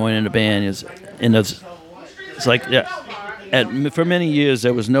in joining the band it's like for many years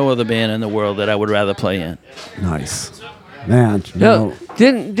there was no other band in the world that I would rather play in. Nice. Man,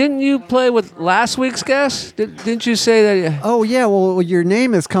 didn't you play with last week's guest? Didn't you say that? Oh yeah, well your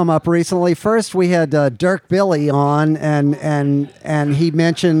name has come up recently. First we had Dirk Billy on, and he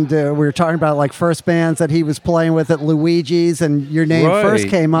mentioned we were talking about like first bands that he was playing with at Luigi's, and your name first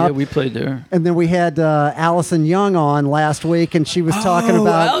came up. Yeah, we played there. And then we had Allison Young on last week, and she was talking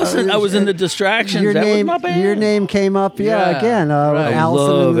about Allison. I was in the Distractions. Your that name, was my band. Your name came up. Yeah. Again. I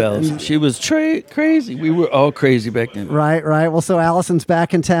Allison. love Allison. She was crazy. We were all crazy back then. Right. Well, so Allison's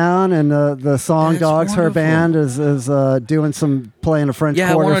back in town, and the Song Dogs, her band, is doing some playing a French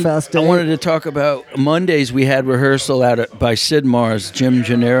Quarter Fest. I wanted to talk about Mondays. We had rehearsal by Sid Mars. Jim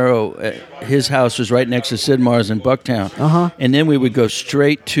Gennaro, his house was right next to Sid Mars in Bucktown. And then we would go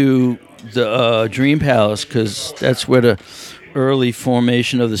straight to the Dream Palace because that's where the early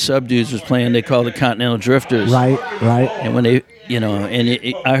formation of the Subdudes was playing. They called it Continental Drifters. Right. And when they,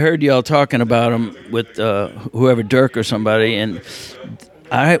 I heard y'all talking about them with whoever, Dirk or somebody, and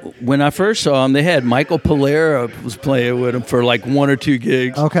when I first saw them, they had Michael Polera was playing with them for like one or two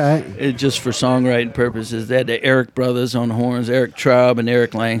gigs. Okay. Just for songwriting purposes. They had the Eric brothers on horns, Eric Traub and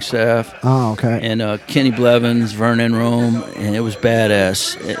Eric Langstaff. Oh, okay. And Kenny Blevins, Vernon Rome, and it was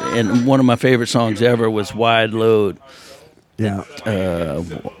badass. And one of my favorite songs ever was Wide Load. Yeah.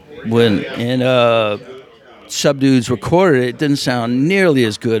 When Subdudes recorded it, it didn't sound nearly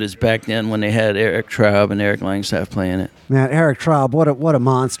as good as back then when they had Eric Traub and Eric Langstaff playing it. Man, Eric Traub, what a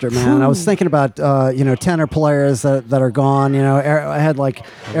monster, man! I was thinking about tenor players that are gone. I had like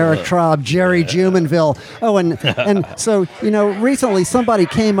Eric Traub, Jerry Jumonville. Oh, and so recently somebody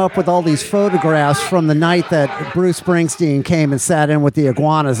came up with all these photographs from the night that Bruce Springsteen came and sat in with the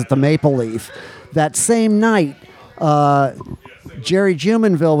Iguanas at the Maple Leaf. That same night. Jerry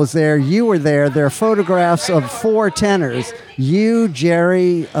Jumonville was there. You were there. There are photographs of 4 tenors. You,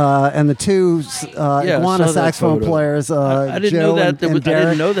 Jerry, and the 2 Iguana saxophone players. I didn't Joe know that. and I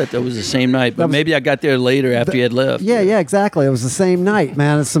didn't know that was the same night. But maybe I got there later after you had left. Yeah, exactly. It was the same night,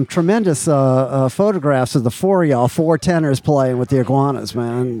 man. It's some tremendous photographs of the 4 of y'all, 4 tenors playing with the Iguanas,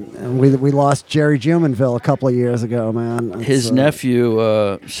 man. And we lost Jerry Jumonville a couple of years ago, man. His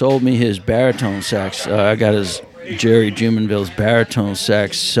nephew sold me his baritone sax. I got Jerry Jumonville's baritone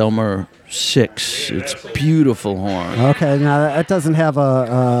sax, Selmer 6. It's beautiful horn. Okay, now that doesn't have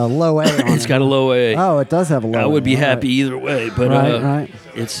a low A on it. It's got a low A. Oh, it does have a low A. I would be happy either way, but right.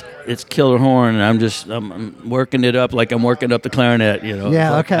 It's killer horn, and I'm working it up like I'm working up the clarinet.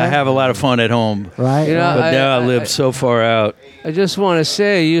 Yeah, okay. I have a lot of fun at home. Right. But now I live so far out. I just want to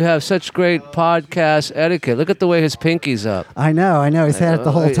say you have such great podcast etiquette. Look at the way his pinky's up. I know. He's had it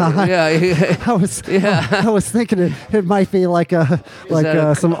the whole time. Yeah. I was thinking it might be like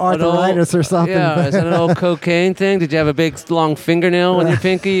some arthritis tonsillitis or something. Yeah, is that an old cocaine thing? Did you have a big long fingernail on your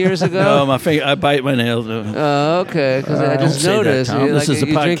pinky years ago? No, my finger. I bite my nails. Oh, okay. Because I Don't just say that, noticed. Tom. You, This is a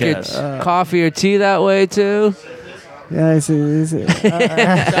you drink your podcast. coffee or tea that way too. Yeah, I'm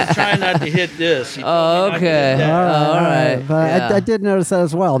trying not to hit this. He told me Oh, not to okay. hit that. All right. But Yeah. I did notice that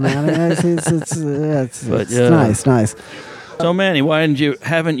as well, man. It's But, it's yeah. nice. So Manny,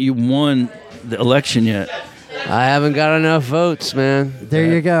 haven't you won the election yet? I haven't got enough votes, man. There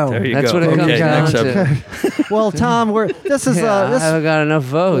you go. There you That's go. what it comes Okay, down next to. up. Well, Tom, this is Yeah, I this. haven't got enough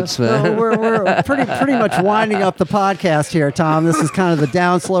votes, man. No, we're pretty much winding up the podcast here, Tom. This is kind of the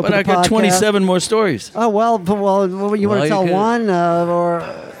downslope But of I the got podcast. 27 more stories. Oh well, you want Well, to you tell could- one or?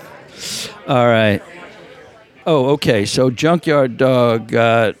 All right. Oh, okay. So Junkyard Dog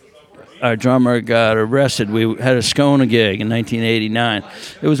our drummer got arrested. We had a Skona gig in 1989.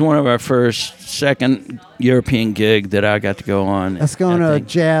 It was one of our second European gig that I got to go on. Let's go I to think.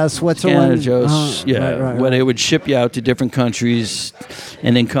 Jazz, Canada Switzerland. Joe's, right, where they would ship you out to different countries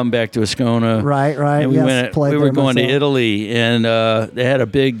and then come back to Ascona. Right. And we Yes, played we were there going to myself. Italy, and they had a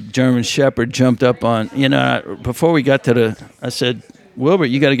big German Shepherd jumped up on. Before we got to I said, Wilbert,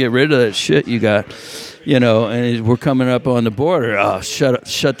 you got to get rid of that shit you got. And we're coming up on the border. Oh, shut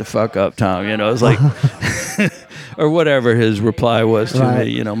the fuck up, Tom. It's like, or whatever his reply was to Right.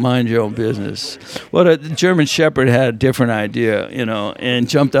 me. Mind your own business. Well, the German Shepherd had a different idea, and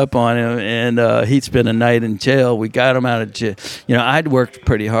jumped up on him, and he'd spent a night in jail. We got him out of jail. I'd worked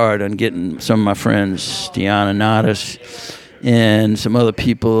pretty hard on getting some of my friends, Diana Nadas, and some other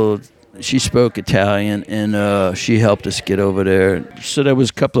people. She spoke Italian, and she helped us get over there. So there was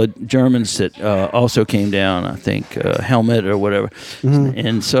a couple of Germans that also came down, I think, Helmet or whatever. Mm-hmm.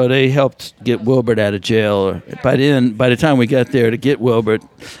 And so they helped get Wilbert out of jail. By the time we got there to get Wilbert,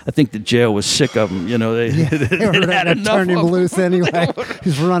 I think the jail was sick of him. They They were had ready to enough turn him of him. loose anyway.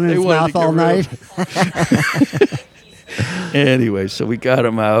 He's running They his wanted mouth to all get rid night. Anyway, so we got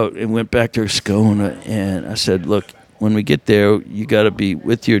him out and went back to Ascona, and I said, look, when we get there, you got to be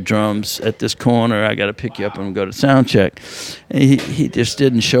with your drums at this corner. I got to pick you up and go to sound check. And he just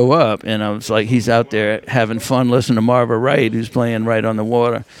didn't show up. And I was like, he's out there having fun listening to Marva Wright, who's playing right on the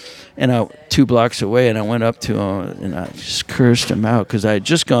water. And 2 blocks away, and I went up to him, and I just cursed him out because I had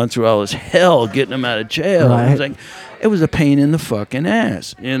just gone through all this hell getting him out of jail. Right. I was like, it was a pain in the fucking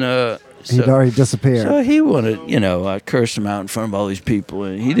ass. He'd already disappeared. So he wanted, I cursed him out in front of all these people,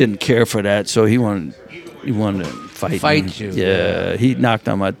 and he didn't care for that. So he wanted to fight me. You. Yeah, he knocked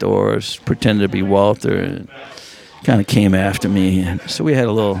on my doors, pretended to be Walter, and kind of came after me. And so we had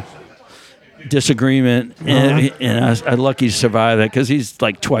a little disagreement, and I lucky to survive that because he's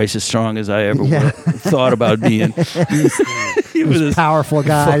like twice as strong as I ever Yeah. thought about being. He was a Powerful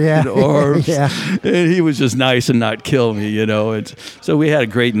guy, yeah. orbs. Yeah. And he was just nice and not kill me, And so we had a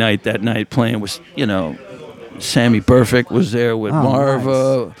great night that night playing with, Sammy Burfict was there with Oh,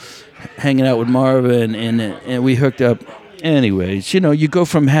 Marva, hanging out with Marva, and we hooked up. Anyways, you go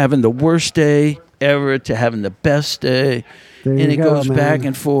from having the worst day ever to having the best day. There And you it go, goes man. back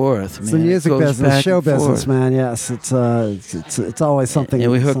and forth. It's the music business, show business, man. Yes, it's always something.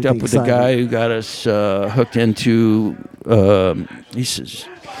 And we hooked up something with the guy who got us hooked into. He says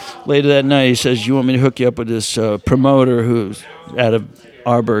later that night, he says, "You want me to hook you up with this promoter who's out of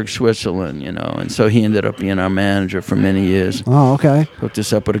Aarberg, Switzerland?" And so he ended up being our manager for many years. Oh, okay. Hooked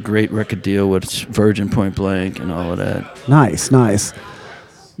us up with a great record deal with Virgin Point Blank and all of that. Nice.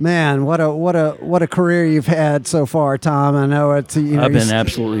 Man, what a career you've had so far, Tom. I know it's I've been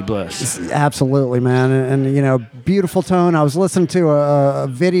absolutely blessed. Absolutely, man, and beautiful tone. I was listening to a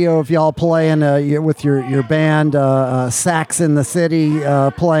video of y'all playing with your band, Sax in the City,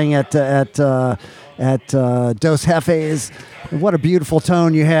 playing at Dos Jefes. What a beautiful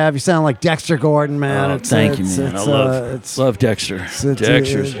tone you have. You sound like Dexter Gordon, man. Oh, thank you, man. I love Dexter.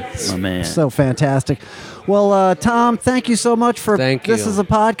 Dexter's my man. So fantastic. Well, Tom, thank you so much for Thank this. you. Is a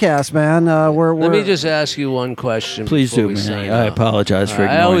podcast, man. Let me just ask you one question. Please before do, we man. sign I off. apologize for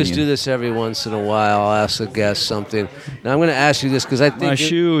ignoring I always you. do this every once in a while. I'll ask a guest something. Now I'm going to ask you this because I think My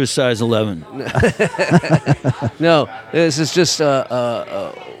shoe is size 11. No, this is just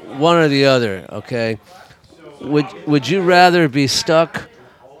one or the other. Okay, would you rather be stuck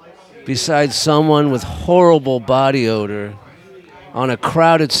beside someone with horrible body odor on a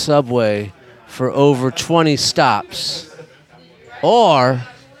crowded subway for over 20 stops, or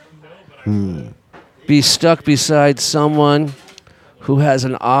be stuck beside someone who has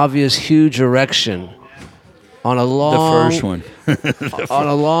an obvious huge erection on a long The first one. on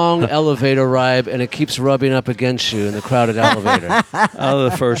a long elevator ride, and it keeps rubbing up against you in the crowded elevator. Oh,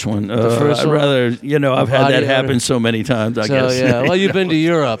 the first one. first I'd one? rather, I've had Body that odor. happen so many times, I So guess. yeah, well, you've been to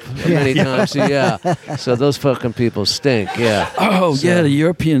Europe many times, so yeah. So those fucking people stink. Yeah. Oh So- yeah, the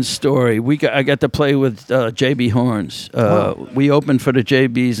European story. I got to play with JB Horns. We opened for the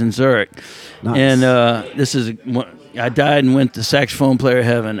JBs in Zurich, Nice. and this is. I died and went to saxophone player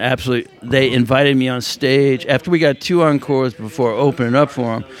heaven. Absolutely, they invited me on stage after we got 2 encores before opening up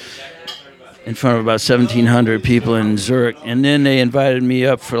for them, in front of about 1,700 people in Zurich, and then they invited me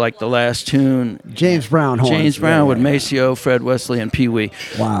up for like the last tune. James Brown horns. James Brown Yeah, with yeah, yeah. Maceo, Fred Wesley, and Pee Wee.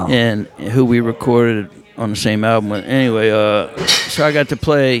 Wow. And who we recorded on the same album with. Anyway, so I got to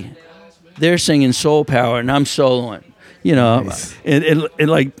play. They're singing Soul Power, and I'm soloing. Nice. And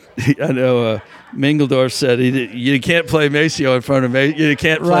like I know. Mingledorff said you can't play Maceo in front of me. You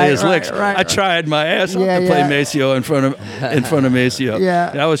can't play his licks. I tried my ass off to play Maceo in front of Maceo.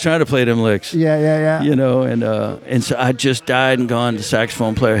 Yeah. And I was trying to play them licks. Yeah. And so I just died and gone to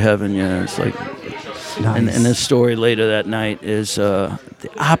saxophone player heaven. It's like, Nice. and the story later that night is the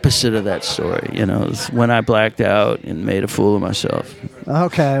opposite of that story. It's when I blacked out and made a fool of myself.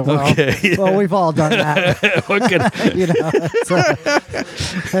 Okay. Well, Okay, yeah. well, we've all done that. What can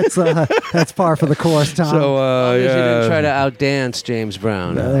That's par for the course, Tom. so As you didn't try yeah. to outdance James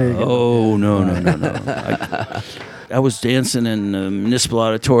Brown. There you go. Oh no! I was dancing in the Municipal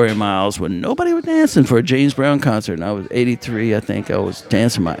Auditorium aisles when nobody was dancing for a James Brown concert, and I was 83, I think. I was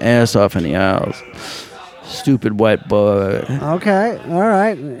dancing my ass off in the aisles. Stupid white boy. Okay. All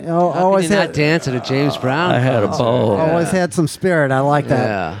right. How Always can you not had, dance at a James Brown? I had a concert? ball. always had some spirit. I like that.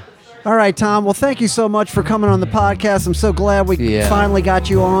 Yeah. All right, Tom. Well, thank you so much for coming on the podcast. I'm so glad we Yeah. finally got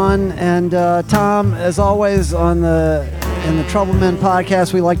you on. And Tom, as always, in the Troublemen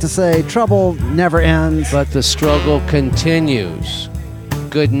podcast, we like to say trouble never ends. But the struggle continues.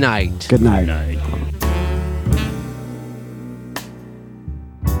 Good night. Good night. Night.